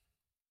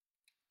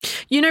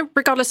 You know,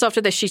 regardless after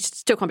this, she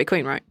still can't be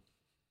queen, right?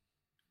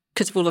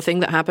 Because of all the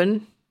thing that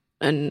happened,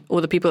 and all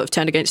the people that have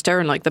turned against her,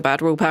 and, like, the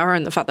bad rule power,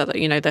 and the fact that,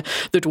 you know, the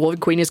Dwarven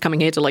Queen is coming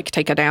here to, like,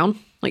 take her down.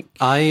 Like,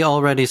 I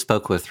already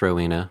spoke with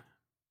Rowena.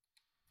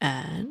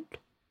 And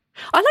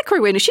I like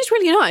Rowena. She's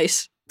really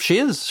nice. She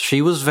is.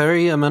 She was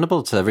very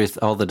amenable to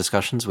all the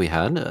discussions we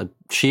had.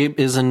 She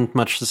is in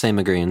much the same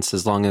agreement.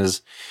 As long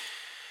as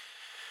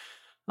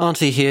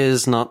Auntie here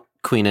is not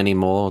queen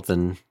anymore,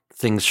 then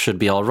things should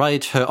be all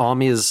right. Her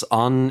army is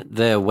on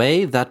their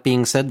way. That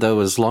being said, though,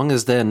 as long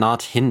as they're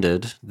not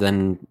hindered,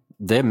 then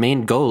their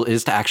main goal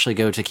is to actually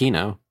go to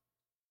Kino.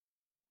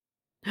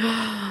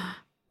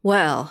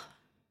 Well,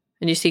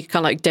 and you see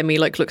kind of like Demi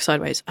like look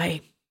sideways.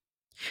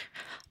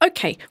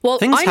 Okay, well,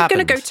 Things I'm going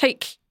to go happened.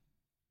 take,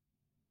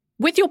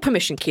 with your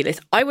permission, Keyleth,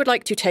 I would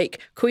like to take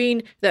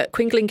Queen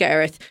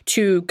Glingareth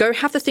to go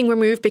have the thing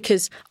removed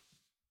because,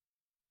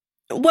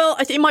 well,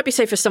 it might be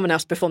safer for someone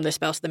else to perform this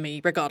spell than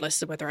me,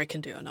 regardless of whether I can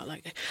do it or not.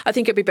 Like, I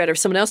think it'd be better if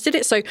someone else did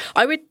it. So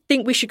I would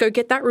think we should go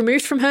get that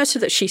removed from her so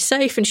that she's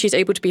safe and she's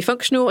able to be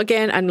functional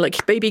again and,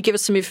 like, maybe give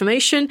us some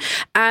information.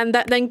 And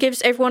that then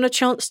gives everyone a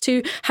chance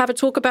to have a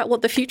talk about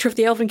what the future of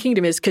the Elven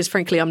Kingdom is. Because,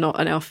 frankly, I'm not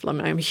an elf. I'm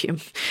a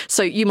human.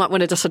 So you might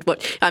want to decide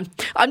what.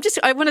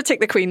 I want to take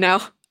the Queen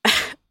now.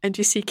 And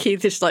you see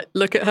Keith just, like,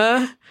 look at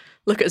her,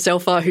 look at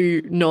Zelfar,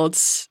 who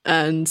nods.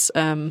 And,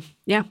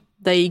 yeah.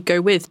 They go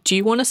with. Do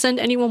you want to send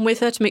anyone with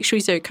her to make sure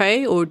he's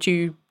okay, or do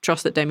you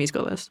trust that Demi's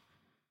got this?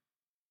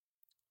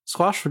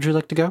 Squash, would you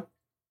like to go?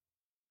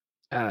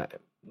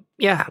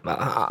 Yeah,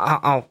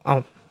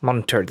 I'll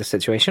monitor the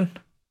situation.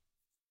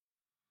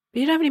 But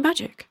you don't have any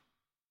magic.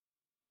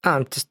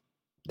 I'm just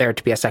there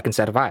to be a second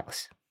set of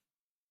eyes.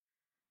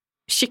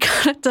 She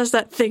kind of does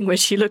that thing where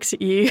she looks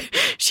at you,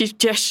 she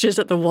gestures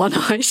at the one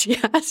eye she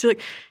has. She's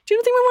like, do you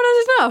not think my one eye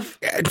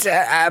is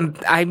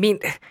enough? I mean,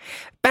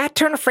 bad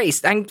turn of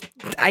phrase.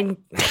 I'm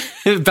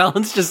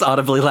Balance just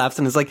audibly laughs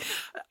and is like,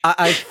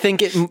 I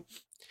think it,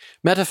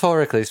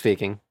 metaphorically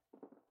speaking.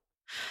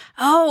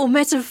 Oh,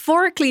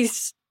 metaphorically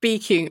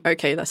speaking.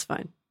 Okay, that's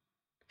fine.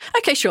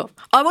 Okay, sure.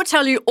 I will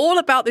tell you all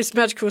about this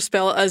magical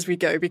spell as we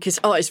go because,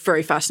 it's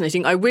very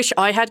fascinating. I wish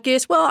I had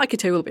Geas. Well, I could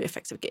tell you all the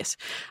effects of Geas.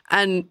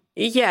 And,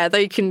 yeah,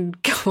 they can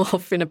go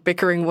off in a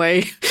bickering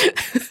way.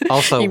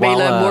 Also, you may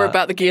learn more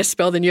about the Geas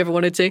spell than you ever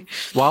wanted to.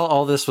 While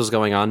all this was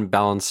going on,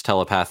 Balance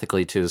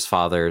telepathically to his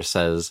father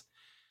says,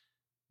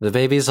 "The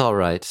baby's all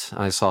right.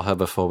 I saw her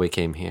before we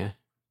came here.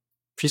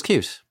 She's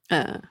cute."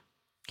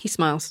 He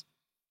smiles.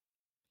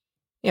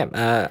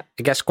 Yeah,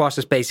 I guess Squash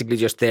is basically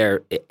just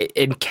there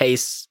in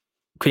case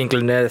Queen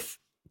Gleneth...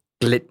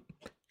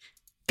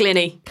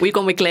 Glinny. We've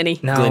gone with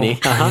Glinny. No,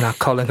 Glinny. Uh-huh. I'm not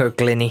calling her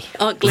Glinny.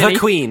 Aunt Glinny. The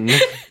queen.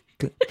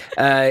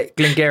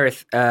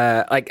 Glengareth,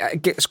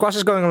 Squash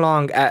is going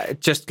along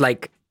just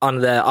like on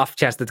the off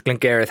chance that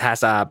Glengareth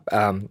has a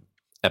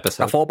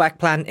fallback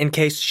plan in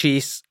case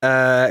she's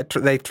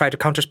they try to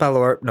counterspell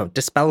or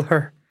dispel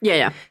her.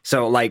 Yeah.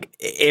 So like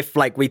if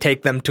like we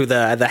take them to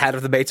the head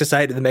of the Maid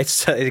Society, the Maid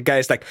Society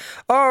guy's like,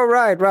 oh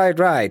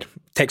right.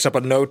 takes up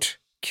a note.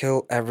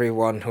 Kill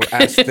everyone who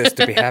asked this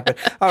to be happen.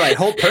 All right,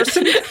 whole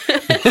person?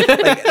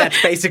 Like,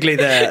 that's basically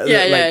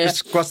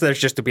Cross there's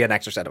just to be an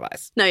extra set of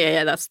eyes. No,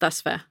 yeah,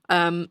 that's fair.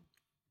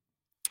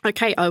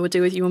 Okay, I will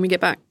do with you when we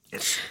get back.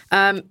 Yes.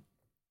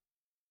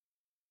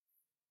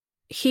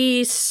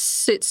 He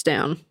sits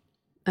down.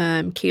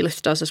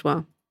 Keyleth does as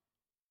well.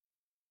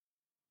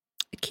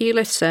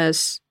 Keyleth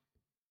says,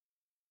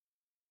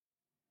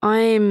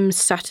 I'm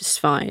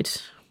satisfied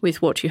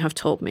with what you have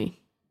told me.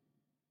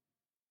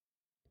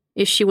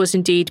 If she was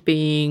indeed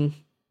being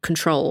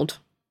controlled,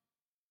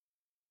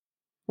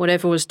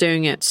 whatever was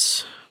doing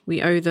it,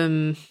 we owe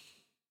them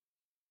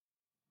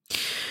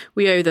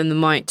the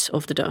might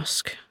of the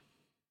dusk.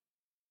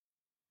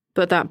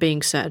 But that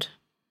being said,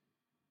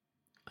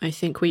 I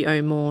think we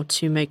owe more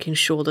to making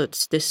sure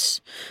that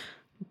this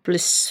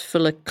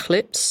blissful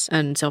eclipse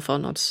and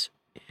Zelfarnod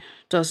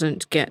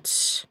doesn't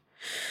get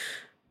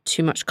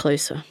too much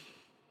closer.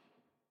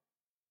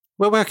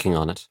 We're working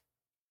on it.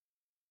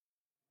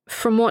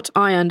 From what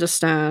I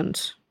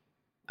understand,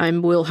 I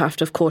will have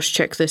to, of course,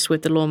 check this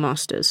with the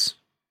Lawmasters.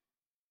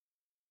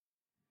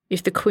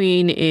 If the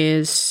Queen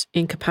is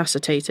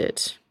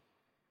incapacitated,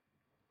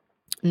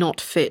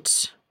 not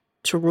fit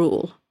to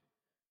rule,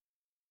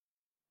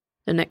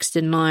 the next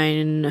in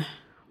line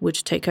would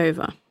take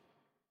over.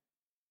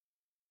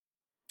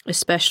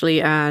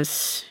 Especially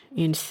as,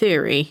 in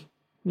theory,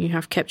 you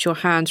have kept your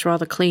hands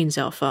rather clean,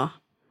 Zelfar.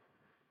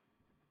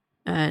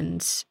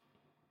 And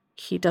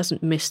he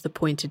doesn't miss the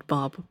pointed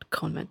barbed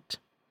comment.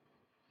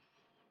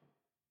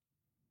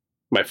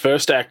 My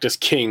first act as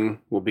king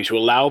will be to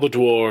allow the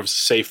dwarves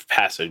safe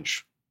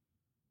passage,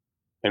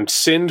 and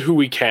send who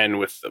we can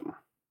with them.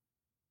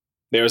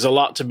 There is a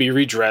lot to be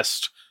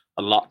redressed,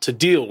 a lot to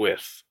deal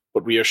with,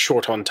 but we are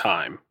short on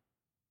time.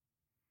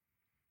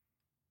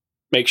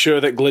 Make sure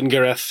that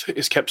Glengareth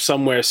is kept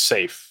somewhere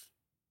safe.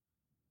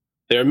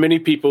 There are many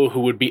people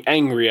who would be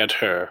angry at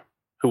her,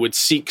 who would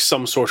seek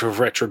some sort of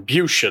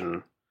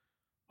retribution,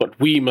 but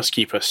we must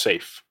keep her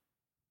safe.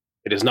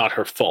 It is not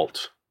her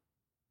fault.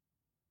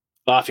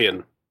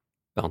 Lothian.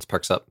 Balance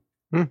perks up.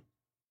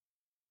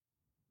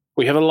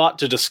 We have a lot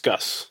to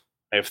discuss.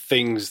 I have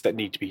things that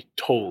need to be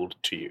told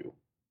to you.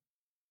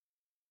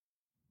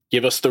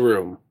 Give us the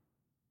room.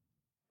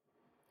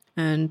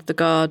 And the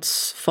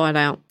guards file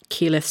out.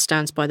 Keyleth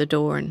stands by the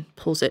door and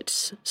pulls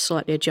it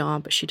slightly ajar,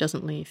 but she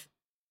doesn't leave.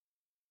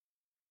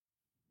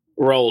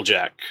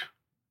 Roljack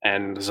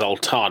and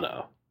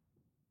Zoltana.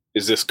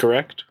 Is this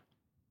correct?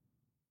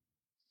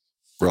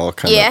 Rawl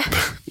kind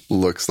of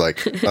looks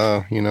like,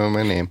 oh, you know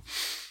my name.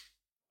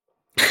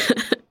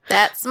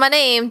 That's my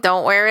name.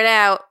 Don't wear it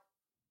out.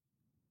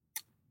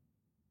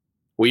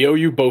 We owe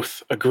you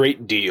both a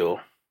great deal,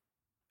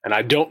 and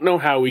I don't know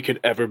how we could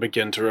ever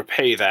begin to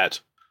repay that,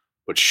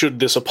 but should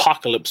this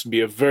apocalypse be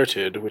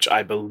averted, which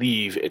I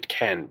believe it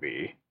can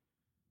be,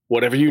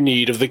 whatever you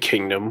need of the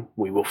kingdom,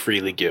 we will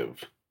freely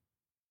give.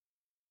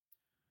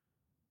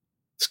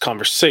 This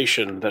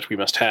conversation that we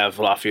must have,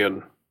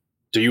 Lothian,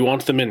 do you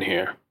want them in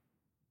here?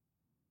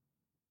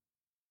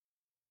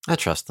 I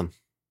trust them.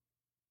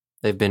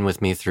 They've been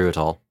with me through it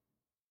all.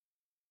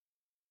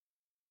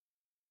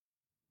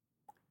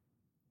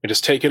 It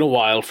has taken a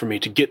while for me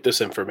to get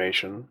this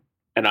information,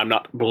 and I'm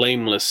not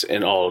blameless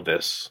in all of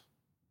this.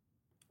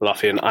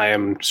 Lothian, I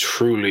am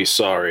truly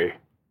sorry.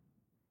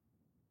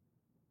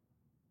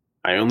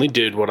 I only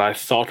did what I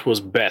thought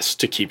was best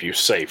to keep you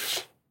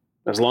safe.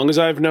 As long as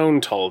I've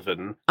known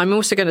Talvin... I'm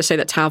also going to say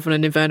that Talvin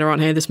and Inverna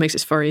aren't here. This makes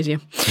it far easier.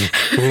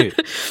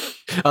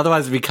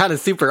 Otherwise, it'd be kind of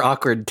super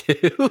awkward,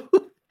 too.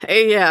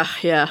 Yeah.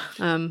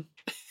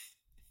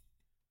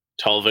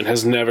 Talvin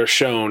has never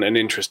shown an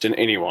interest in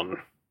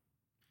anyone.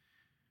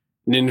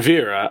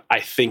 Ninvira, I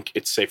think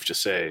it's safe to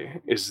say,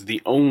 is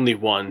the only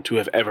one to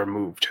have ever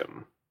moved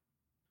him.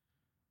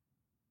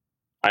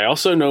 I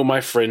also know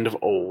my friend of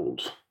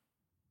old.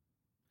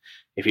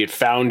 If he had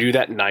found you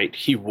that night,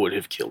 he would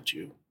have killed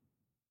you.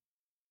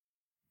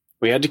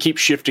 We had to keep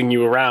shifting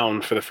you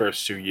around for the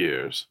first 2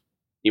 years.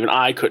 Even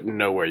I couldn't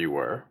know where you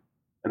were.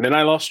 And then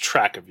I lost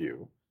track of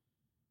you.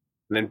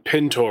 And then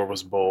Pintor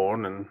was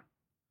born, and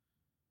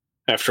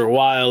after a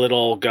while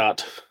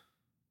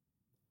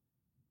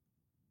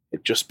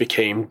it just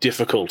became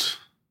difficult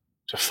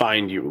to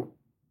find you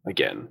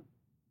again.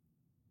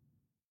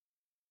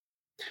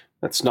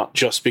 That's not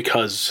just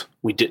because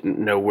we didn't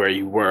know where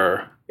you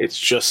were. It's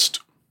just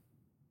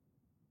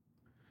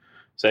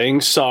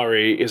saying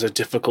sorry is a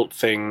difficult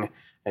thing,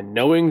 and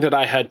knowing that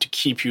I had to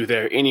keep you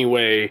there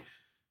anyway,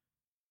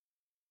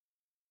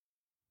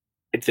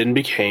 it then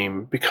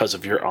became because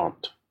of your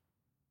aunt.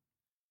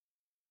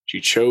 She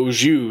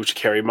chose you to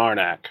carry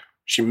Marnak.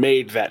 She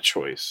made that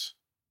choice.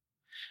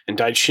 And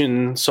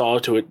Daichin saw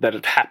to it that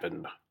it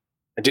happened.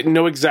 I didn't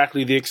know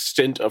exactly the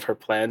extent of her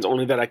plans,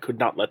 only that I could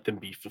not let them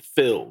be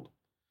fulfilled.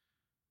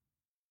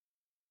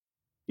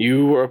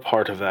 You were a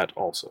part of that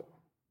also.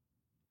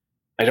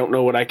 I don't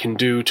know what I can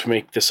do to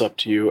make this up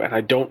to you, and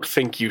I don't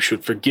think you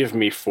should forgive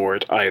me for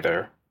it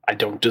either. I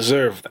don't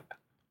deserve that.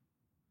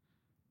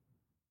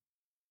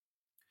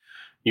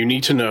 You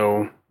need to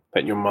know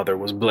that your mother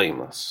was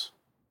blameless.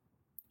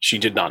 She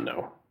did not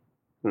know.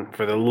 And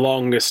for the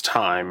longest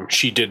time,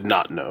 she did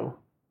not know.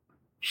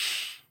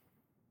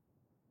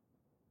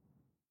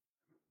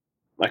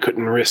 I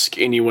couldn't risk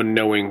anyone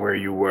knowing where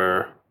you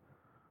were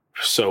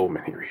for so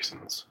many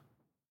reasons.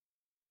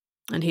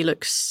 And he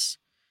looks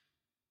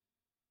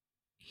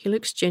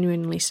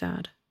genuinely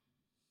sad.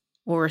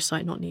 Or a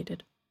sight not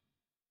needed.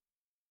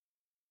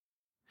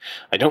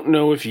 I don't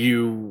know if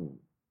you...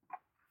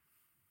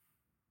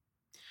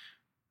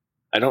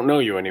 I don't know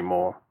you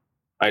anymore.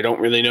 I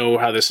don't really know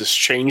how this has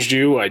changed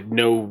you. I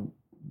know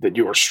that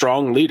you're a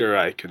strong leader.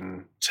 I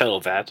can tell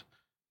that.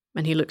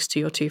 And he looks to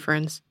your two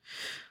friends.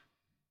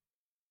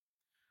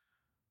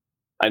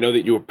 I know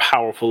that you are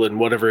powerful in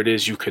whatever it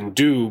is you can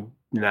do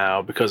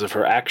now because of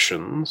her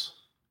actions.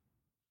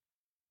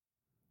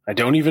 I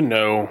don't even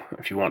know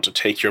if you want to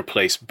take your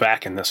place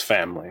back in this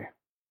family.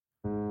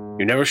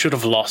 You never should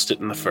have lost it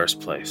in the first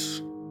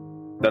place.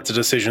 That's a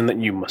decision that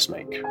you must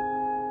make.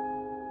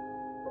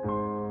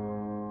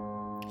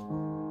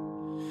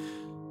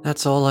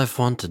 That's all I've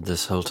wanted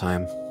this whole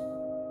time.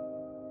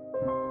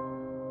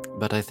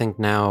 But I think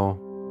now,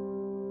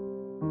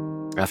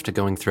 after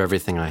going through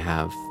everything I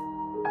have,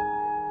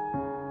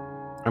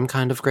 I'm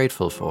kind of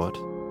grateful for it.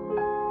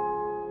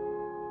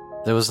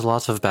 There was a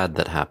lot of bad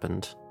that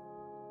happened.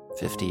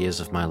 50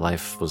 years of my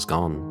life was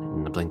gone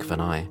in the blink of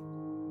an eye.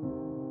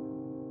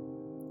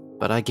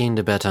 But I gained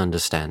a better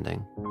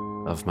understanding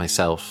of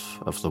myself,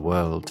 of the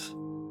world.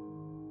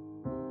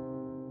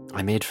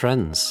 I made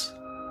friends.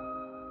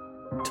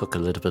 Took a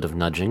little bit of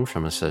nudging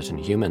from a certain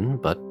human,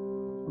 but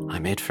I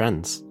made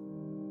friends.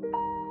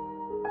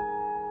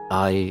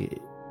 I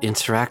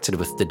interacted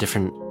with the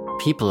different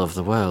people of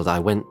the world. I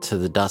went to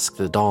the dusk,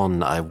 the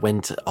dawn. I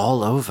went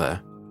all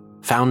over.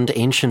 Found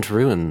ancient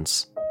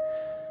ruins.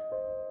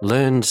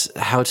 Learned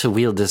how to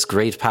wield this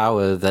great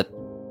power that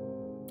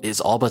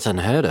is all but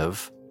unheard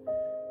of.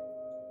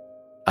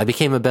 I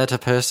became a better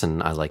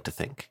person, I like to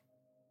think.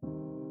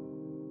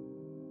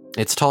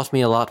 It's taught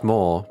me a lot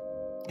more,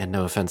 and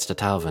no offense to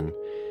Talvin,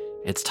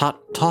 it's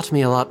taught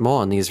me a lot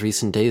more in these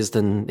recent days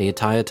than the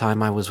entire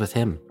time I was with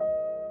him.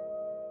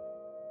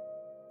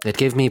 It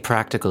gave me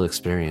practical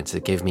experience,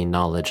 it gave me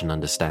knowledge and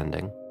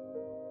understanding.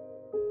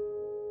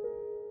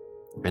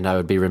 And I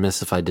would be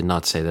remiss if I did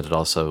not say that it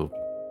also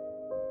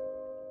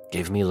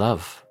gave me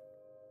love.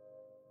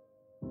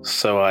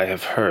 So I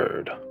have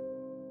heard.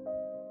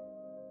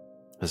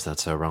 Is that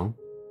so wrong?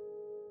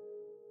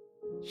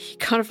 He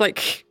kind of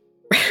like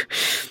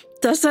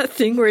does that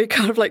thing where he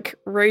kind of like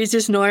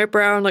raises an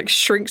eyebrow and like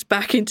shrinks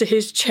back into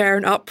his chair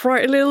and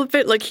upright a little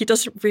bit, like he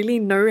doesn't really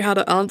know how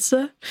to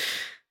answer.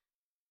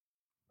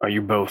 Are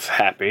you both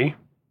happy?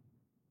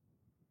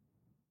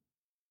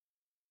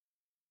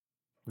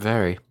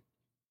 Very.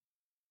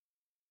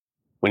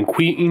 When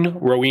Queen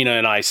Rowena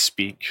and I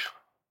speak,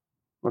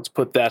 let's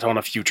put that on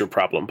a future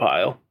problem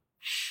pile.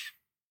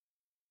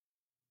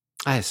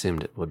 I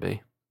assumed it would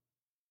be.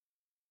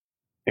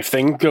 If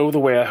things go the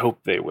way I hope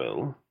they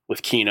will,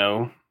 with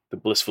Kino, the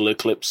Blissful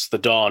Eclipse, the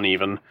Dawn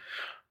even,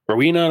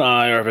 Rowena and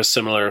I are of a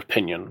similar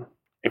opinion.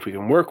 If we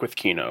can work with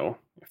Kino,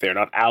 if they're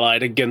not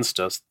allied against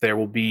us, there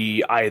will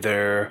be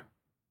either...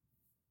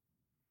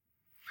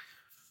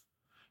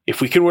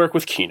 If we can work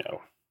with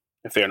Kino,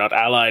 if they are not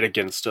allied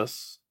against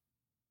us,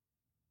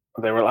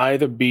 there will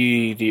either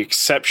be the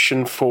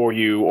exception for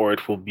you or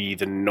it will be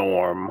the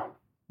norm.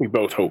 We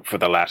both hope for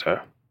the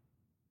latter.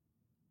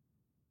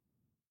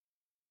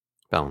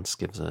 Balance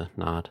gives a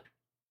nod.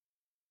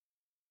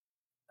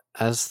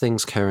 As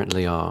things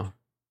currently are,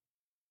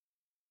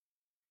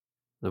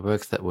 the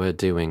work that we're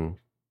doing,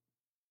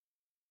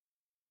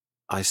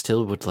 I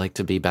still would like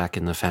to be back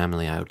in the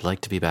family. I would like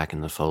to be back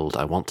in the fold.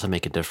 I want to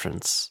make a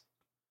difference.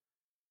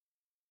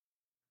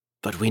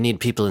 But we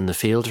need people in the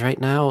field right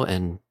now,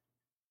 and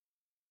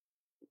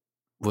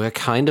we're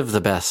kind of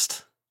the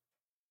best.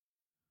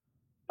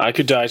 I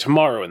could die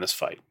tomorrow in this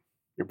fight.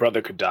 Your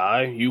brother could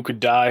die. You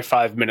could die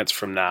 5 minutes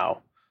from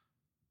now.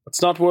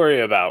 Let's not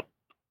worry about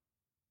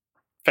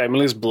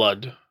family's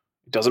blood.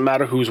 It doesn't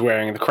matter who's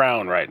wearing the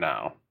crown right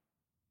now.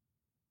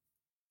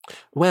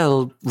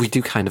 Well, we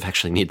do kind of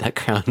actually need that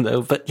crown,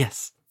 though, but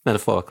yes,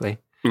 metaphorically.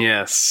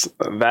 Yes,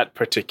 that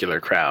particular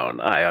crown,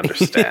 I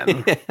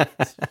understand.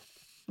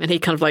 And he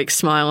kind of like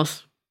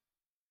smiles.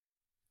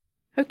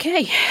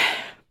 Okay.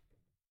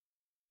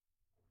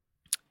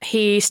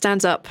 He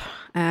stands up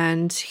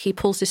and he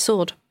pulls his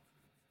sword.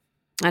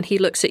 And he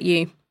looks at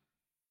you.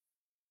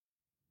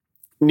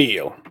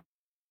 Kneel.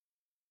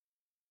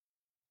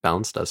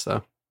 Balance does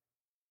so.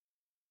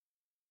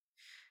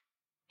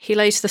 He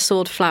lays the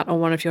sword flat on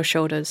one of your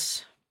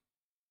shoulders.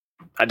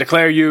 I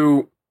declare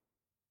you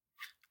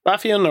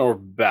Laffian or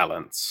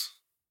Balance?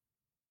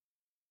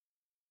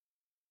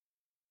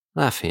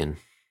 Laffian.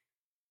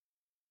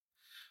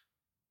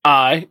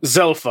 I,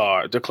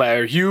 Zelfar,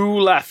 declare you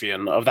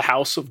Laffian of the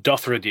House of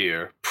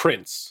Dothradir,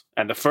 Prince,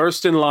 and the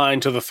first in line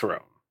to the throne.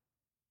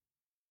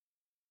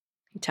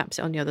 He taps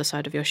it on the other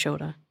side of your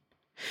shoulder.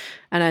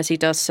 And as he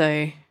does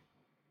so,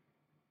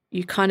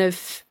 you kind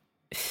of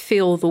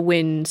feel the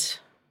wind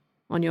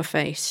on your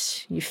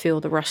face. You feel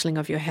the rustling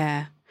of your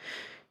hair.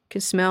 You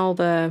can smell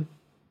the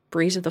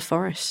breeze of the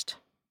forest.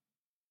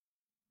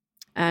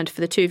 And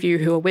for the two of you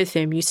who are with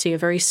him, you see a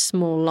very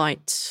small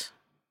light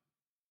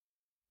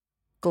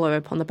glow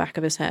up on the back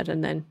of his head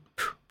and then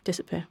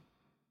disappear.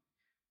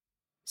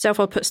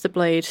 Zelfar puts the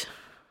blade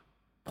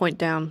point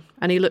down,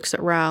 and he looks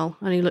at Ral,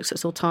 and he looks at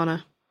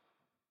Sultana.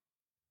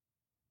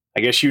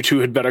 I guess you two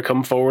had better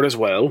come forward as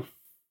well.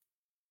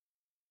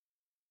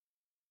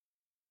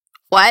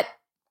 What?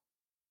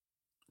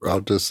 Ral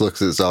just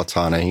looks at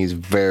Zaltana. He's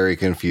very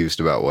confused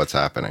about what's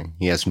happening.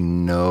 He has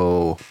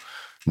no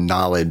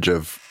knowledge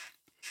of...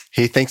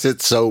 He thinks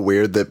it's so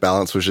weird that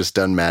Balance was just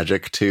done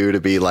magic to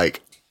be,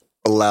 like,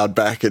 allowed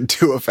back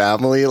into a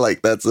family.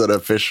 Like, that's an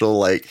official,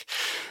 like...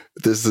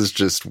 This is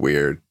just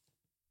weird.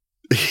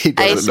 He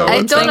doesn't know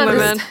what's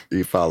happening.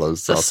 He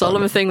follows It's a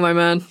solemn thing, my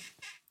man.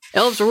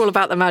 Elves are all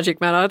about the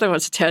magic, man. I don't know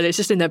what to tell you. It's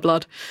just in their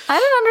blood. I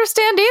didn't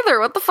understand either.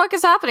 What the fuck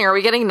is happening? Are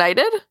we getting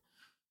knighted?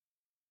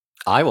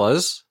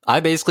 I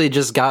basically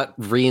just got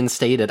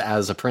reinstated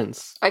as a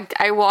prince.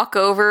 I walk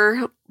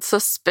over,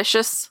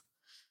 suspicious.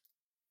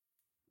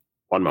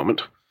 One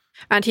moment.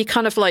 And he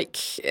kind of like,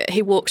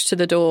 he walks to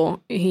the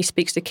door. He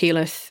speaks to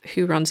Keyleth,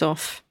 who runs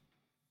off.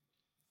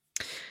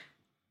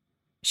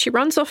 She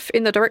runs off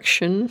in the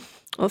direction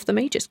of the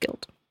Mages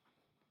Guild,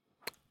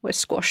 where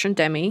Squash and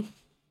Demi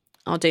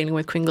are dealing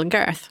with Queen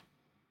Glengareth.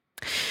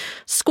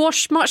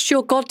 Squash, much to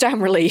your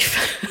goddamn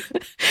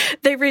relief,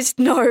 there is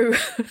no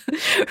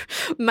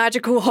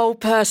magical whole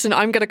person.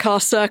 I'm going to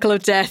cast Circle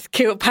of Death,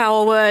 kill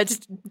power words,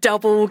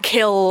 double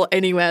kill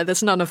anywhere.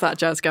 There's none of that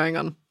jazz going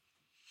on.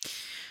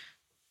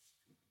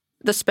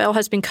 The spell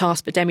has been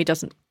cast, but Demi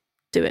doesn't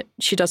do it.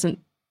 She doesn't,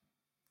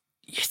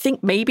 you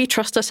think, maybe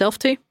trust herself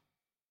to?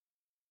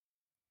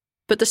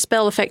 But the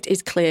spell effect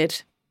is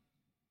cleared,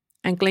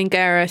 and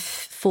Glengareth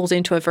falls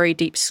into a very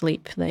deep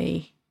sleep.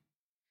 They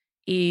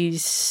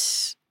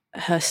ease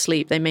her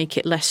sleep. They make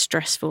it less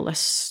stressful,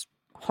 less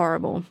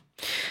horrible.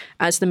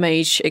 As the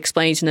mage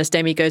explains, and as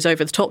Demi goes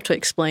over the top to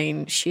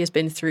explain, she has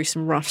been through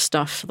some rough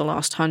stuff for the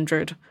last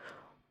 100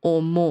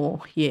 or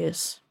more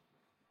years.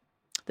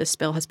 This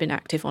spell has been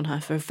active on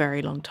her for a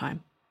very long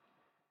time.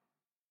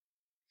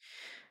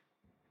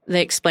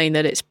 They explain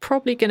that it's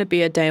probably going to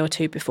be a day or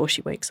two before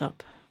she wakes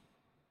up,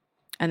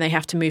 and they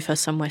have to move her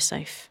somewhere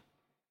safe.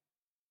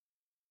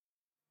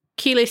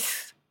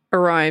 Keyleth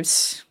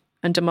arrives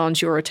and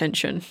demands your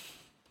attention.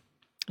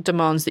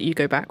 Demands that you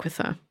go back with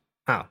her.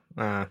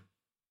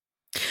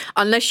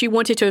 Unless you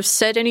wanted to have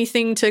said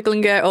anything to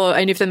Glengareth or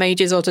any of the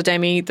mages or to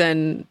Demi,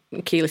 then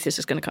Keyleth is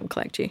just going to come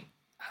collect you.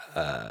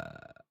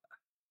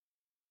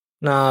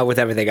 No, with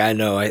everything I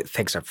know,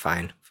 things are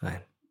fine.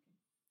 If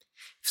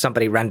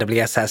somebody randomly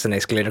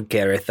assassinates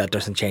Glengareth, that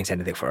doesn't change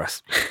anything for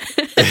us.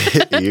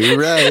 You're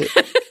right.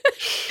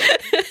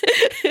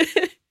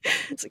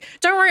 Like,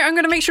 don't worry, I'm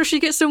going to make sure she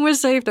gets somewhere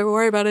safe. Don't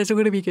worry about it. It's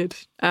going to be good.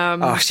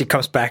 She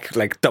comes back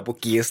like double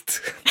geared.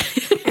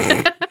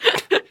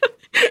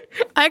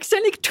 I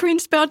accidentally twin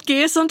spelled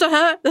gears onto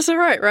her. That's all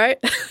right, right?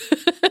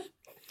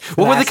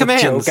 What were the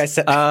commands?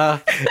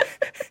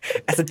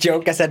 As a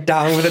joke, I sat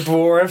down with the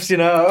dwarves, you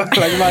know,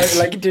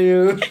 like you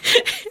do.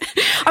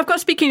 I've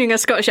got speaking in a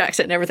Scottish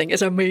accent and everything.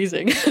 It's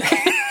amazing.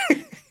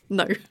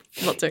 No,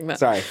 I'm not doing that.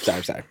 Sorry.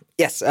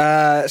 Yes,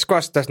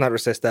 Squash does not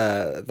resist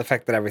the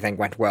fact that everything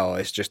went well.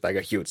 It's just like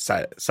a huge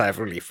sigh of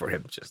relief for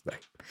him. Just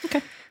like,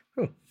 okay,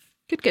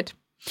 good.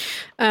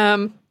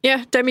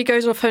 Yeah, Demi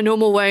goes off her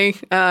normal way.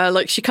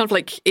 Like she kind of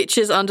like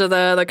itches under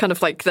the kind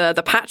of like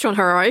the patch on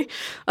her eye.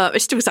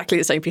 It's still exactly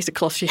the same piece of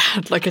cloth she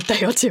had like a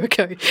day or two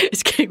ago.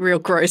 It's getting real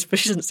gross, but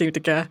she doesn't seem to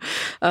care.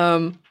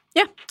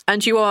 Yeah,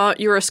 and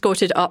you're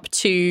escorted up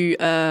to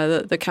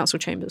the council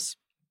chambers.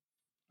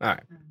 All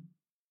right.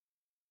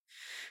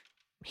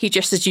 He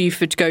gestures you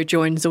to go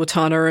join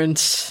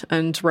Zoltana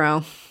and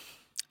Ral.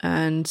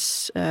 And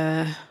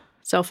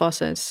Zelfar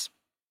says,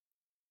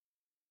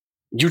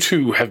 "You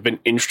two have been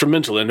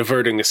instrumental in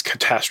averting this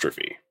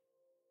catastrophe.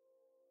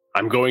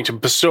 I'm going to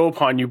bestow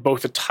upon you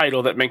both a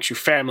title that makes you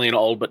family in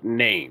all but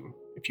name,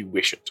 if you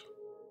wish it.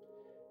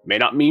 May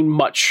not mean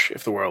much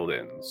if the world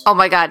ends." Oh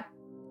my god.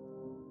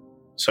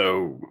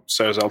 So,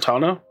 Sir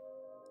Zaltana?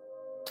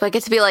 Do I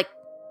get to be like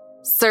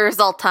Sir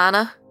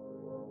Zaltana?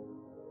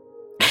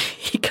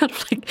 He kind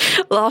of like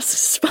laughs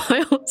and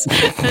smiles,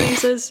 and he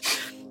says,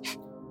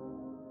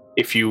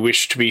 "If you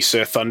wish to be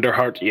Sir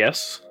Thunderheart,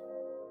 yes?"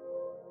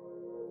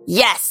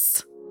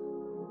 Yes.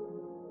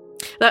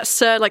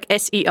 That's like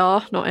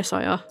S-E-R, not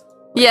S-I-R.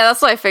 Yeah,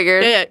 that's what I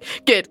figured. Yeah,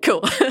 good,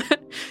 cool.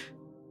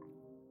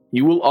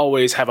 You will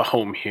always have a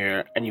home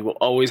here, and you will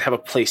always have a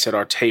place at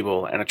our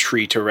table and a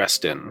tree to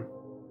rest in.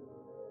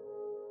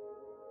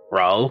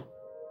 Ral?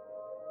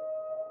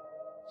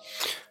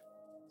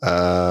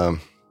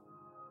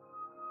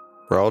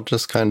 Ral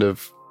just kind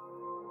of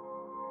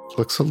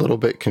looks a little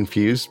bit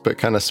confused, but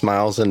kind of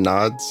smiles and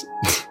nods.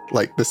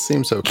 Like, this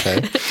seems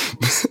okay.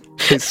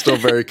 He's still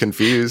very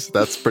confused.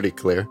 That's pretty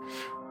clear.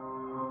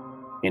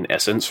 In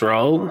essence,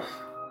 Ral,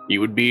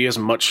 you would be as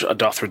much a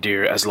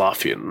Dothradir as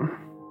Lothian.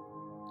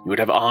 You would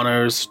have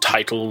honors,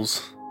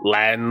 titles,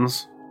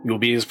 lands. You will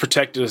be as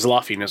protected as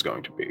Lafine is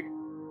going to be.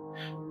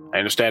 I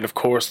understand, of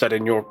course, that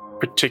in your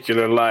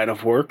particular line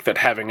of work, that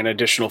having an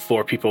additional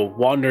 4 people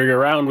wandering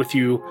around with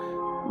you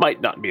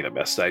might not be the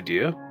best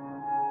idea.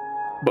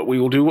 But we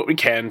will do what we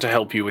can to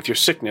help you with your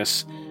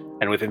sickness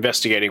and with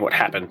investigating what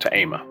happened to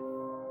Ama.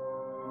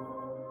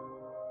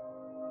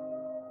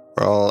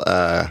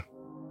 Rawl,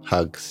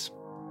 hugs.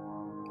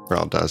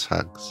 Rawl does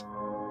hugs.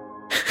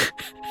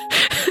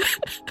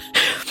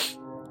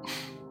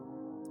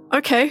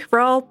 Okay,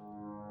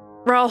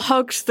 Rawl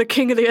hugs the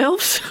king of the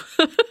elves.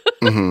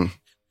 Mm-hmm.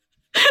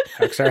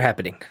 Hugs are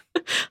happening.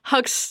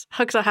 Hugs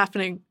are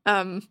happening.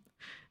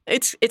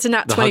 It's a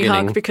nat The 20 hug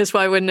hugging. because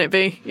why wouldn't it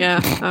be? Yeah.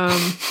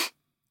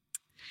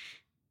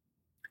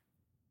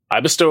 I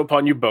bestow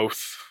upon you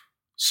both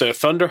Sir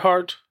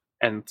Thunderheart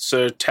and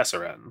Sir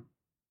Tesseran.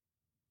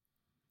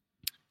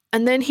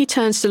 And then he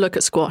turns to look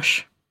at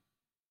Squash.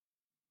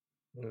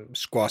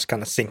 Squash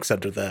kind of sinks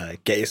under the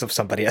gaze of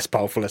somebody as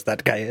powerful as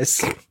that guy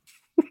is.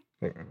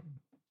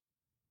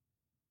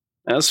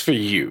 As for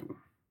you,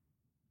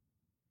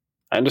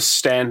 I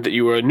understand that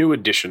you are a new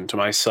addition to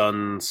my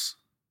son's...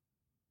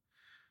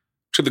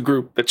 to the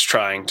group that's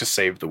trying to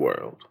save the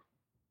world.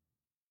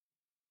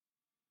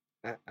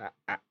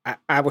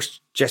 I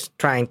was just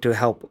trying to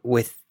help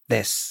with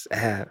this.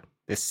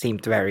 This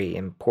seemed very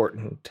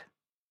important.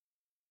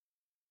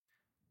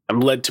 I'm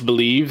led to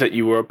believe that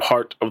you were a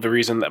part of the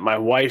reason that my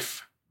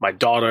wife, my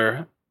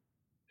daughter,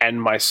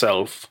 and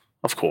myself,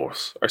 of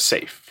course, are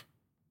safe.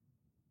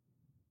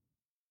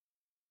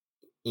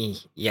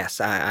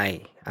 Yes,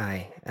 I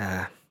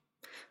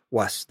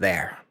was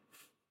there.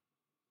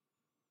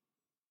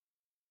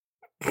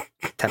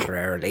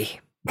 Temporarily.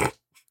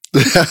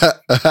 There's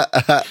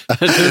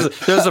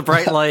a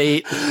bright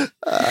light.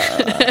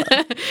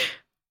 I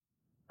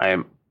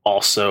am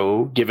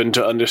also given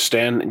to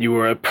understand that you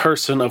are a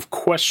person of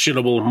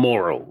questionable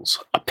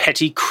morals, a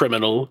petty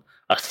criminal,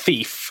 a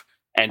thief,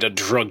 and a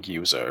drug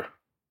user.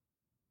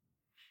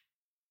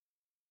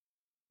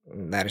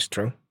 That is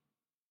true.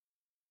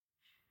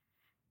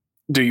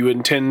 Do you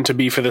intend to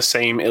be for the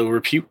same ill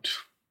repute?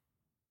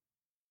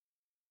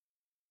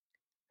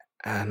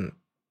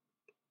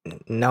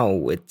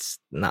 No, it's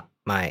not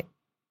my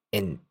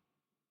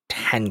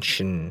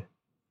intention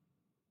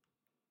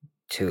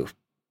to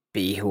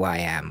be who I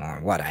am or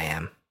what I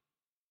am.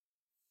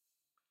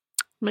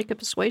 Make a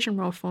persuasion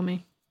roll for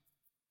me.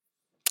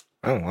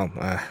 Oh,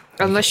 well,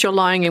 Unless you're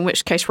lying, in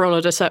which case roll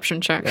a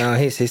deception check. no,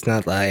 he's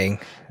not lying.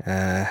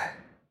 Here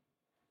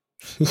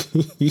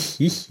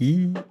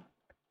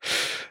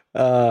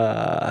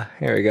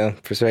we go.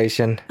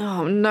 Persuasion.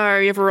 Oh no,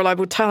 you have a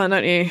reliable talent,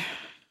 don't you?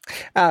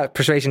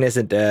 Persuasion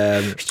isn't.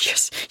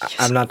 Yes,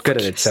 I'm not good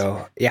at it, yes.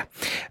 so yeah.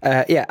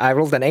 Yeah, I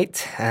rolled an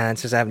 8, and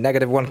since I have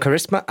 -1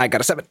 charisma, I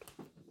got a 7.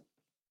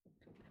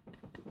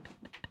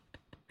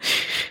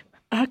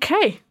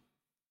 Okay.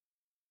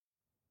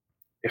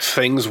 If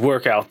things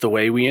work out the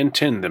way we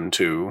intend them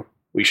to,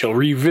 we shall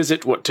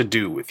revisit what to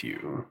do with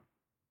you.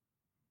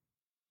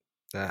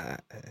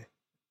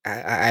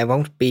 I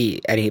won't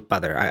be any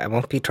bother. I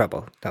won't be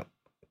trouble. No.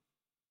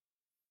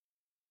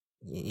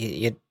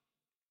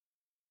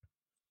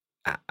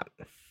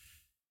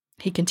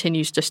 He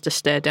continues just to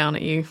stare down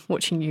at you,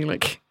 watching you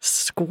like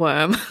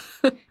squirm.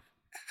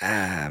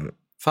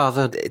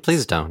 Father,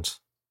 please don't.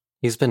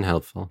 He's been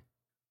helpful.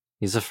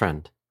 He's a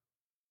friend.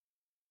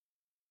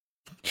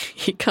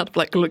 He kind of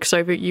like looks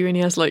over at you and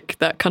he has like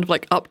that kind of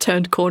like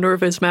upturned corner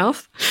of his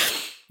mouth.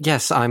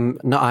 Yes, I'm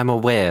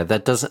aware.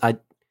 That doesn't...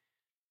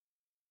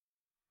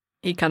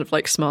 He kind of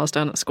like smiles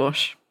down at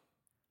Squash.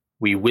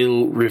 We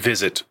will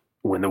revisit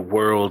when the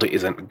world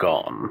isn't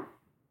gone.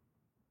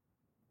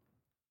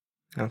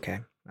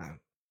 Okay.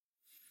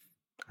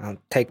 I'll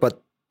take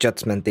what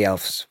judgment the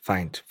elves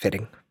find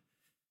fitting.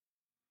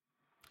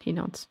 He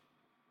nods.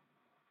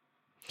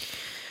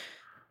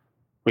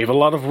 We have a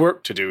lot of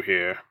work to do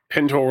here.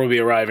 Pintor will be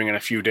arriving in a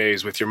few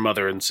days with your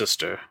mother and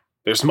sister.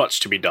 There's much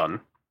to be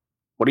done.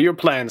 What are your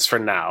plans for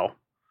now?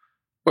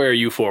 Where are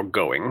you four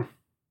going?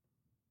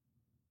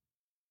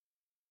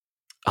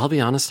 I'll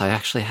be honest, I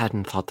actually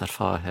hadn't thought that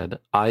far ahead.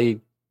 I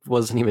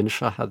wasn't even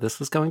sure how this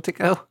was going to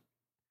go.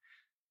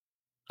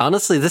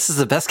 Honestly, this is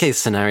the best case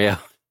scenario.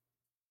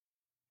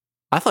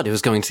 I thought it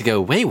was going to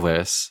go way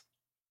worse.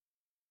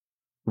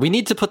 We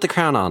need to put the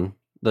crown on,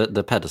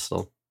 the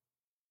pedestal.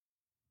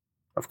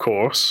 Of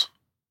course.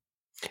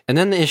 And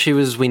then the issue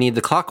is we need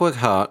the clockwork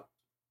heart,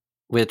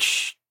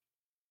 which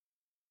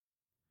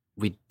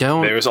we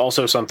don't... There is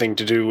also something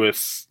to do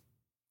with...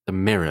 The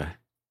mirror.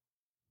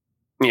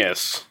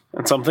 Yes,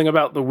 and something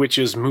about the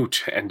witches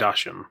Moot and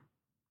Dashan.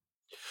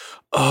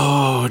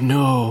 Oh,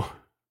 no.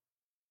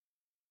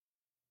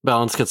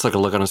 Balance gets like a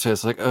look on his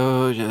face like,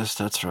 oh, yes,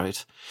 that's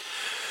right.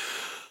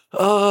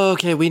 Oh,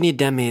 okay, we need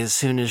Demi as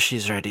soon as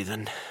she's ready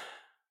then.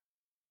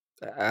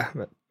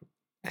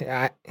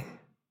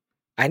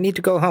 I need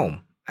to go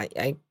home.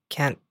 I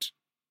can't...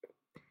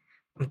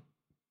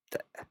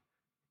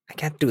 I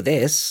can't do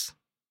this.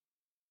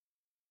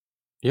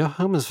 Your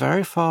home is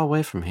very far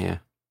away from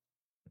here.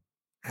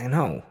 I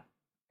know.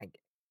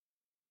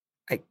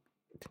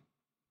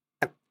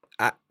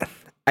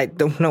 I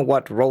don't know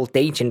what role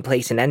Dajin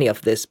plays in any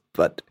of this,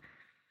 but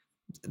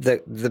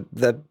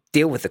the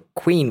deal with the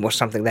Queen was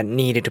something that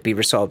needed to be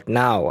resolved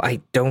now.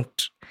 I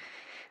don't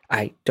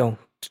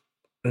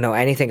know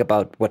anything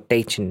about what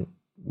Dajin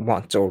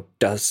wants or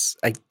does.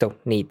 I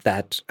don't need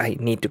that. I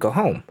need to go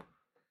home.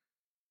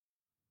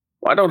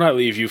 Why don't I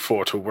leave you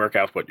four to work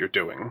out what you're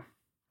doing?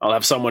 I'll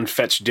have someone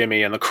fetch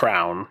Demi and the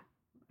crown,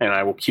 and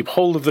I will keep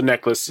hold of the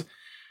necklace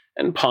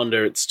and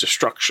ponder its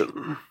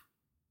destruction.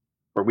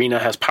 Rowena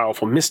has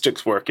powerful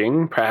mystics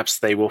working. Perhaps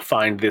they will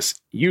find this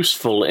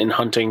useful in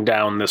hunting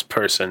down this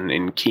person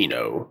in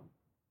Kino.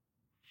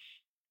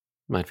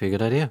 Might be a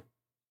good idea.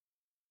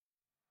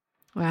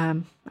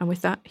 And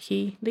with that,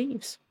 he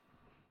leaves.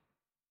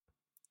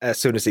 As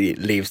soon as he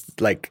leaves,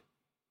 like,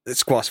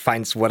 Squash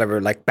finds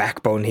whatever, like,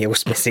 backbone he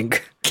was missing.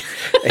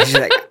 And she's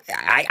like,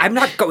 I'm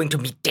not going to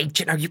meet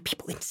Dajin. Are you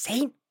people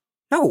insane?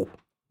 No.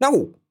 I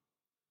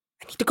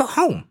need to go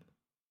home.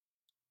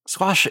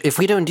 Squash, if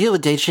we don't deal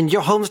with Dajin,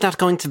 your home's not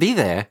going to be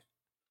there.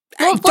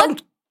 Well,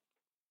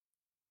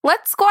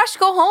 let Squash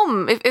go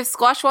home if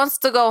Squash wants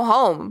to go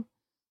home.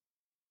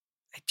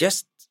 I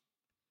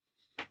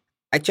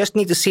just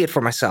need to see it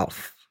for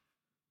myself.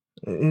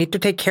 Need to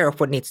take care of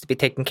what needs to be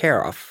taken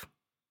care of.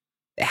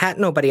 They had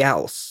nobody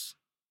else.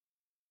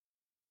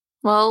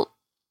 Well,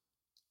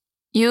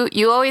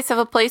 you always have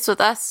a place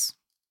with us.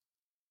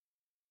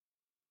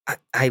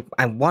 I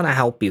want to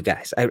help you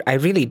guys. I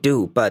really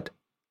do, but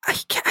I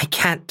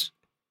can't.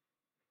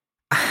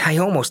 I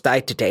almost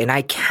died today, and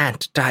I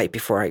can't die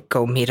before I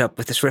go meet up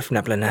with this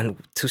Riftneblin and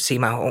to see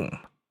my home.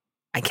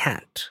 I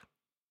can't.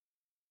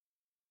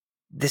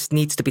 This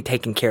needs to be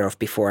taken care of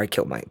before I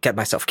get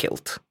myself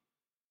killed.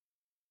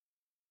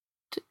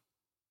 Do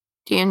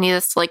you need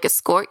us to, like,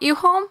 escort you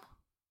home?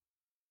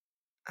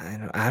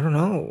 I don't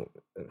know.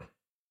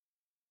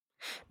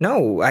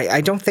 No, I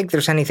don't think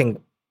there's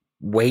anything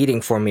waiting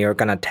for me or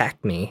gonna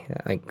attack me.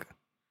 Like,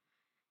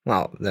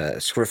 well, the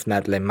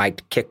Swiftmeddler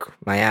might kick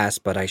my ass,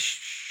 but I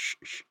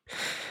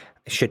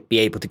should be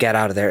able to get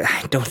out of there.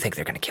 I don't think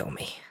they're gonna kill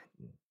me.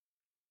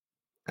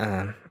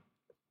 I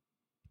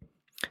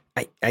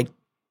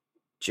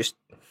just...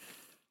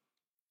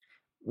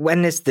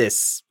 When is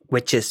this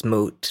witch's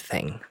moot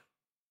thing?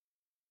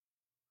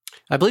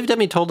 I believe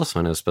Demi told us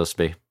when it was supposed to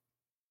be.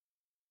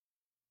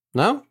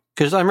 No?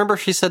 Because I remember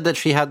she said that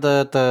she had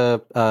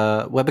the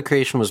web of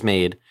creation was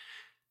made,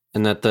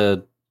 and that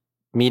the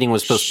meeting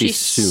was supposed to be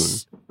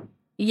soon.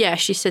 Yeah,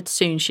 she said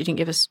soon. She didn't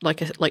give us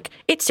like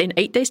it's in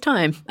 8 days'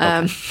 time.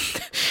 Okay.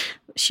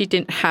 She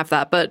didn't have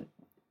that, but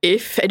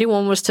if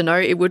anyone was to know,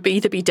 it would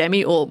either be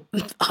Demi or,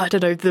 I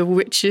don't know, the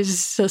Witches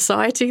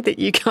Society that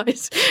you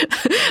guys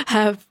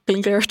have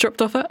Glengareth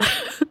dropped off at.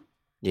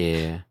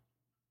 Yeah.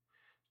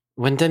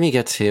 When Demi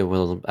gets here,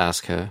 we'll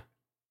ask her.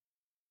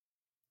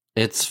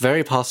 It's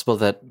very possible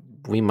that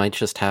we might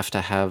just have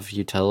to have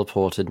you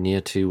teleported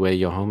near to where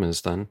your home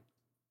is then.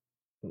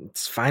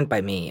 It's fine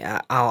by me.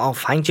 I'll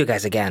find you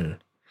guys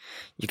again.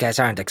 You guys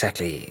aren't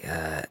exactly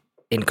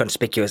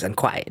inconspicuous and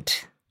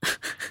quiet.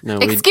 No,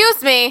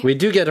 Excuse me. We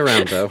do get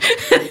around, though.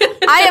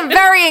 I am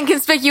very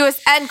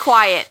inconspicuous and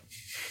quiet.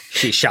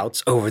 She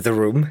shouts over the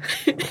room.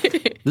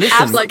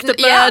 Listen, Like the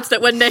birds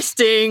that were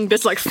nesting,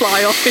 just like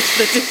fly off into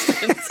the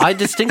distance. I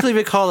distinctly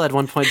recall at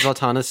one point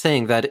Zoltana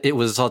saying that it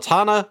was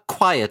Zoltana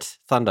Quiet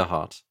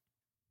Thunderheart.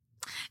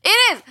 It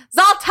is!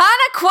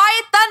 Zoltana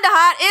Quiet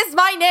Thunderheart is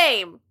my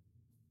name!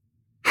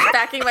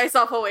 Backing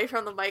myself away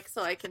from the mic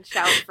so I can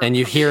shout. And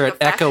you hear it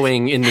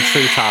echoing in the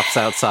treetops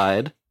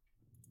outside.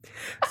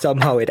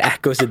 Somehow it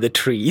echoes in the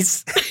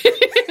trees.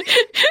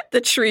 The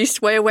trees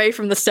sway away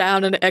from the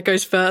sound and it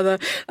echoes further,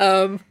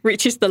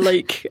 reaches the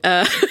lake.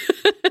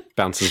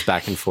 Bounces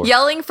back and forth.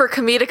 Yelling for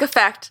comedic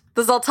effect.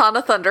 The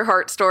Zoltana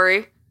Thunderheart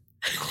story.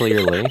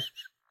 Clearly.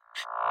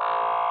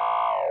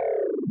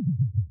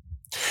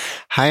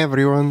 Hi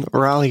everyone,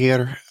 Ral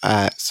here.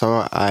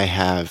 So I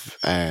have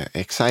an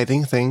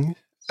exciting thing,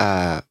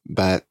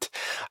 but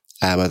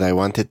I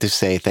wanted to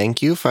say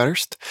thank you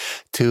first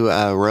to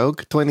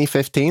Rogue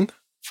 2015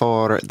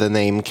 for the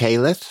name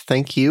Caleth.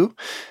 Thank you.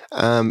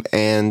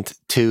 And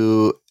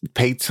to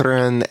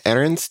patron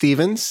Aaron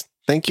Stevens,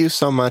 thank you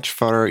so much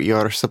for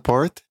your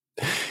support.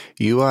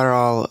 You are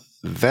all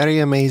very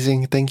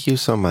amazing. Thank you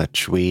so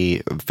much.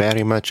 We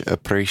very much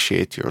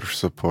appreciate your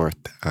support.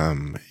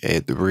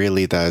 It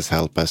really does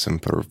help us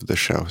improve the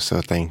show.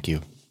 So thank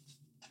you.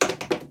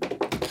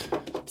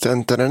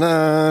 Dun, dun,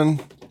 dun,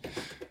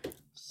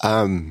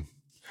 dun.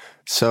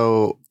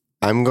 So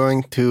I'm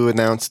going to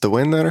announce the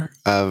winner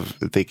of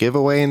the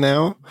giveaway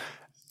now.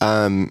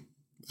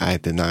 I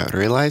did not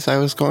realize I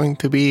was going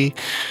to be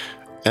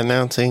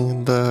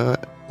announcing the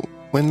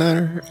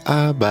winner,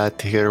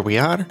 but here we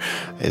are.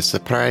 It's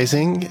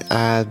surprising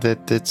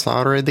that it's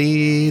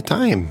already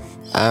time.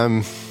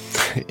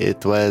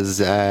 It was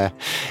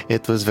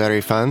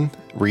very fun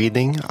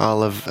reading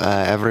all of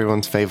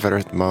everyone's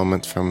favorite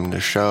moments from the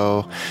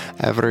show.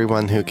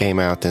 Everyone who came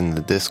out in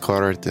the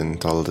Discord and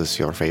told us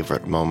your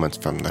favorite moments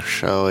from the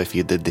show. If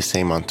you did the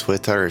same on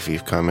Twitter, if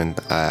you've come in,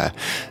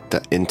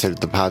 entered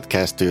the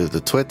podcast through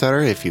the Twitter,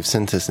 if you've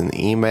sent us an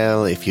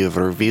email, if you've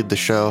reviewed the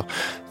show,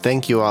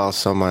 thank you all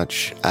so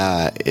much.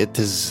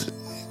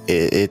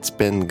 It's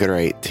been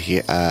great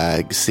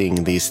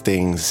seeing these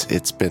things.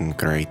 It's been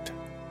great.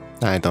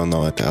 I don't know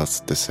what else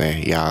to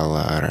say. Y'all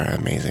are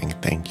amazing.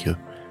 Thank you.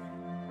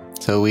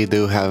 So we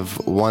do have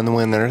one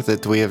winner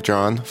that we have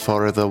drawn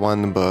for the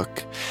one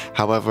book.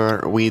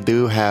 However, we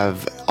do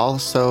have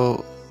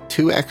also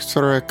 2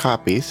 extra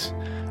copies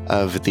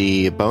of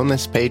the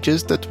bonus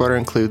pages that were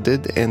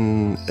included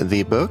in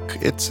the book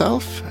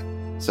itself.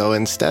 So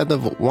instead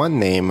of one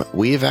name,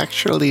 we've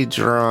actually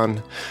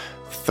drawn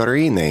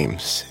 3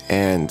 names,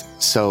 and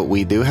so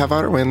we do have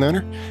our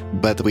winner,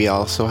 but we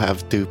also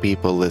have 2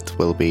 people that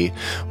will be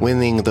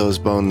winning those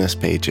bonus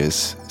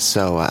pages.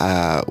 So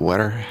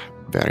we're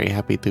very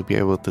happy to be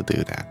able to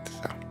do that.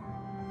 So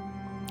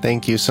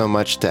thank you so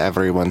much to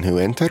everyone who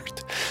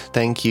entered.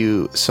 Thank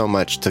you so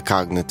much to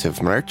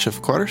Cognitive Merch,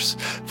 of course,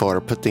 for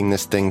putting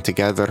this thing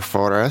together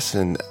for us,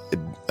 and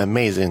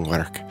amazing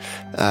work.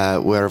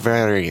 We're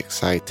very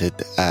excited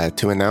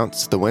to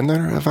announce the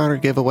winner of our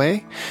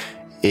giveaway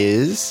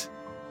is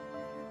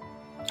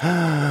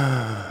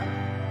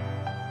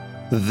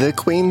the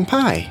Queen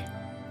Pie.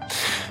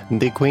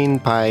 The Queen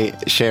Pie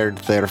shared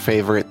their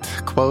favorite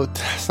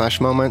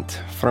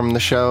quote/moment from the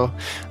show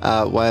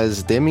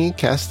was Demi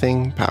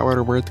casting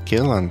Power Word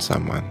Kill on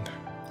someone.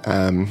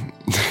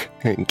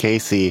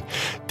 Casey,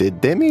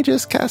 did Demi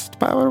just cast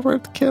Power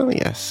Word Kill?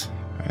 Yes.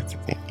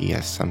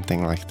 Yes,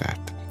 something like that.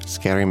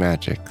 Scary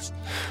magics.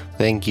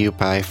 Thank you,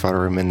 Pie, for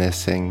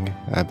reminiscing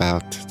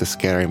about the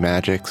scary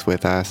magics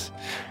with us.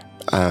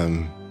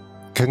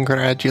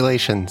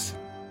 Congratulations.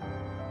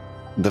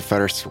 The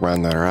first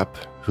runner-up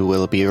who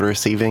will be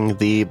receiving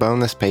the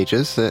bonus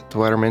pages that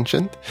were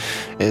mentioned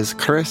is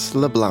Chris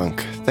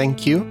LeBlanc.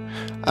 Thank you.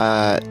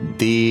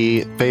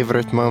 The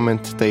favorite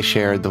moment they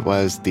shared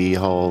was the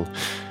whole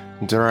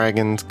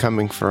dragons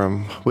coming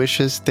from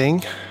wishes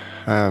thing.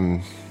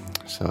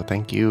 So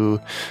thank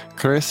you,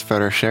 Chris,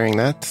 for sharing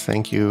that.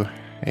 Thank you,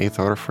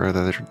 Aethor, for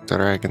the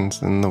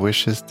dragons and the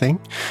wishes thing.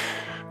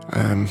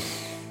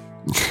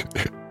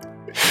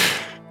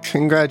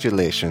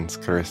 Congratulations,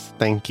 Chris.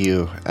 Thank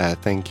you.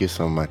 Thank you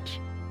so much.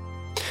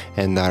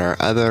 And our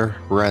other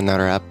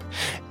runner-up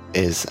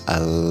is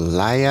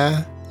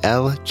Alaya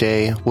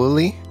L.J.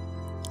 Woolley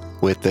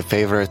with the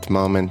favorite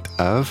moment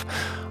of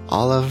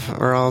all of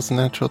Earl's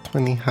Natural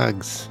 20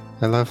 hugs.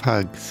 I love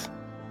hugs.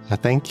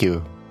 Thank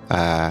you.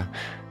 I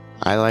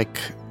like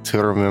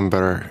to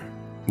remember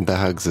the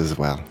hugs as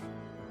well.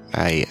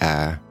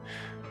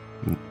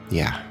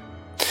 Yeah.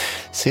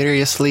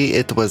 Seriously,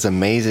 it was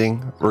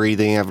amazing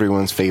reading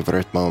everyone's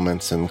favorite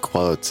moments and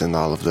quotes and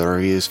all of the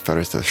reviews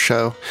for the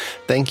show.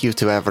 Thank you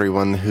to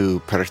everyone who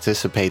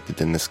participated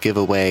in this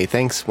giveaway.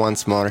 Thanks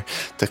once more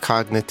to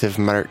Cognitive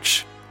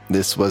Merch.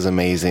 This was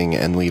amazing,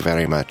 and we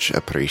very much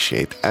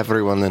appreciate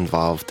everyone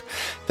involved.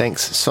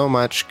 Thanks so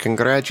much.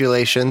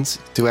 Congratulations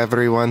to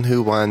everyone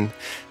who won.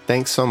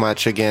 Thanks so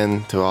much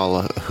again to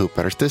all who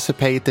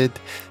participated.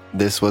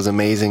 This was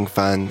amazing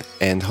fun,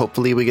 and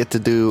hopefully we get to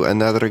do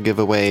another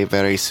giveaway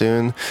very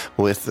soon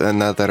with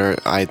another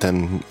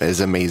item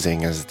as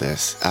amazing as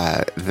this.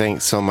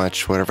 Thanks so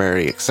much. We're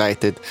very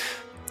excited.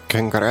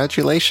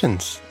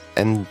 Congratulations,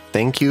 and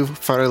thank you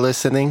for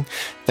listening.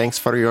 Thanks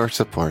for your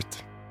support.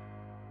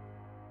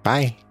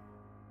 Bye.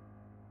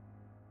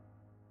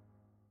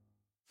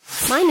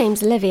 My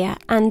name's Olivia,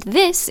 and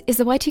this is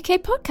the Y2K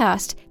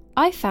podcast.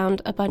 I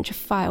found a bunch of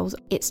files.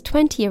 It's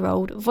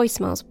 20-year-old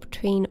voicemails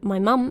between my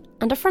mum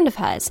and a friend of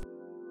hers.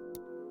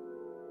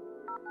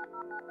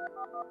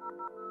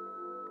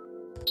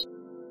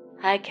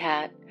 Hi,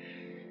 Kat.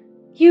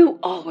 You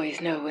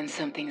always know when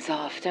something's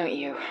off, don't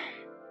you?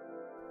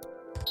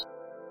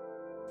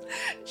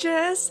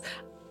 Jess,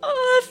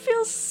 I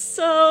feel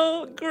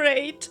so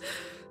great.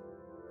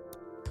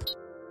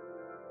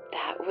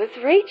 That was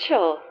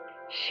Rachel.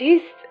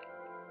 She's...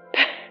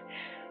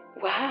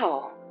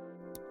 wow.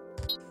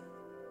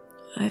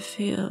 I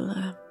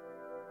feel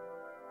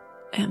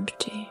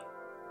empty.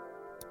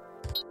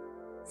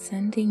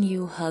 Sending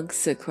you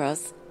hugs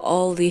across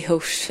all the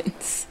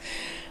oceans.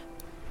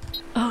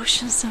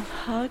 Oceans of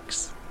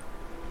hugs?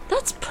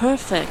 That's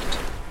perfect.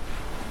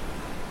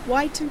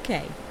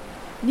 Y2K.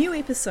 New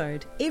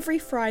episode every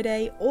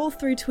Friday all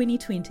through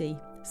 2020,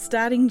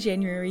 starting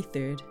January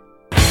 3rd.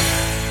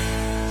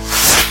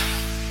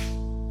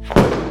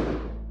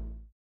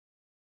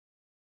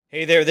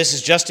 Hey there, this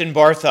is Justin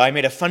Bartha. I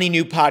made a funny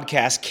new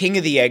podcast, King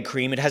of the Egg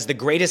Cream. It has the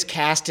greatest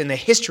cast in the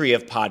history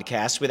of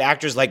podcasts with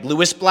actors like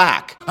Louis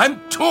Black. I'm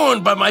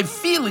torn by my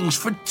feelings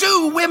for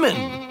 2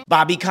 women.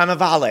 Bobby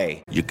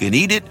Cannavale. You can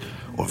eat it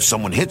or if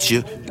someone hits you,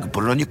 you can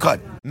put it on your cut.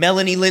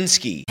 Melanie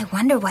Linsky. I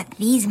wonder what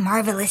these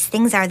marvelous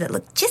things are that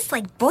look just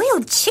like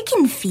boiled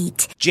chicken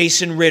feet.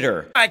 Jason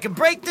Ritter. I can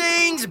break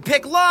things and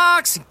pick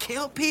locks and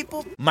kill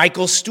people.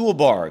 Michael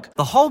Stuhlbarg.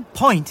 The whole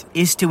point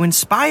is to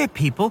inspire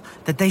people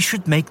that they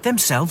should make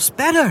themselves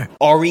better.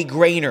 Ari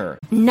Grainer.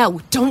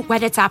 No, don't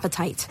whet its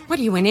appetite. What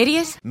are you, an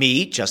idiot?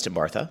 Me, Justin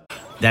Bartha.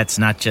 That's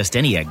not just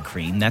any egg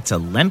cream, that's a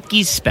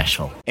Lemke's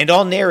special. And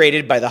all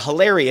narrated by the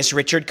hilarious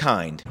Richard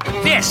Kind.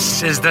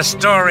 This is the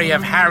story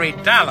of Harry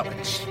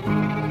Dalowitz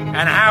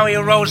and how he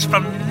rose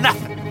from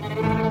nothing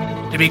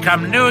to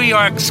become New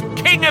York's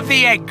King of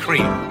the Egg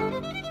Cream.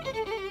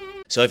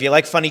 So if you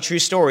like funny true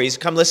stories,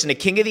 come listen to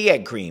King of the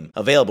Egg Cream,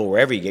 available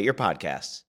wherever you get your podcasts.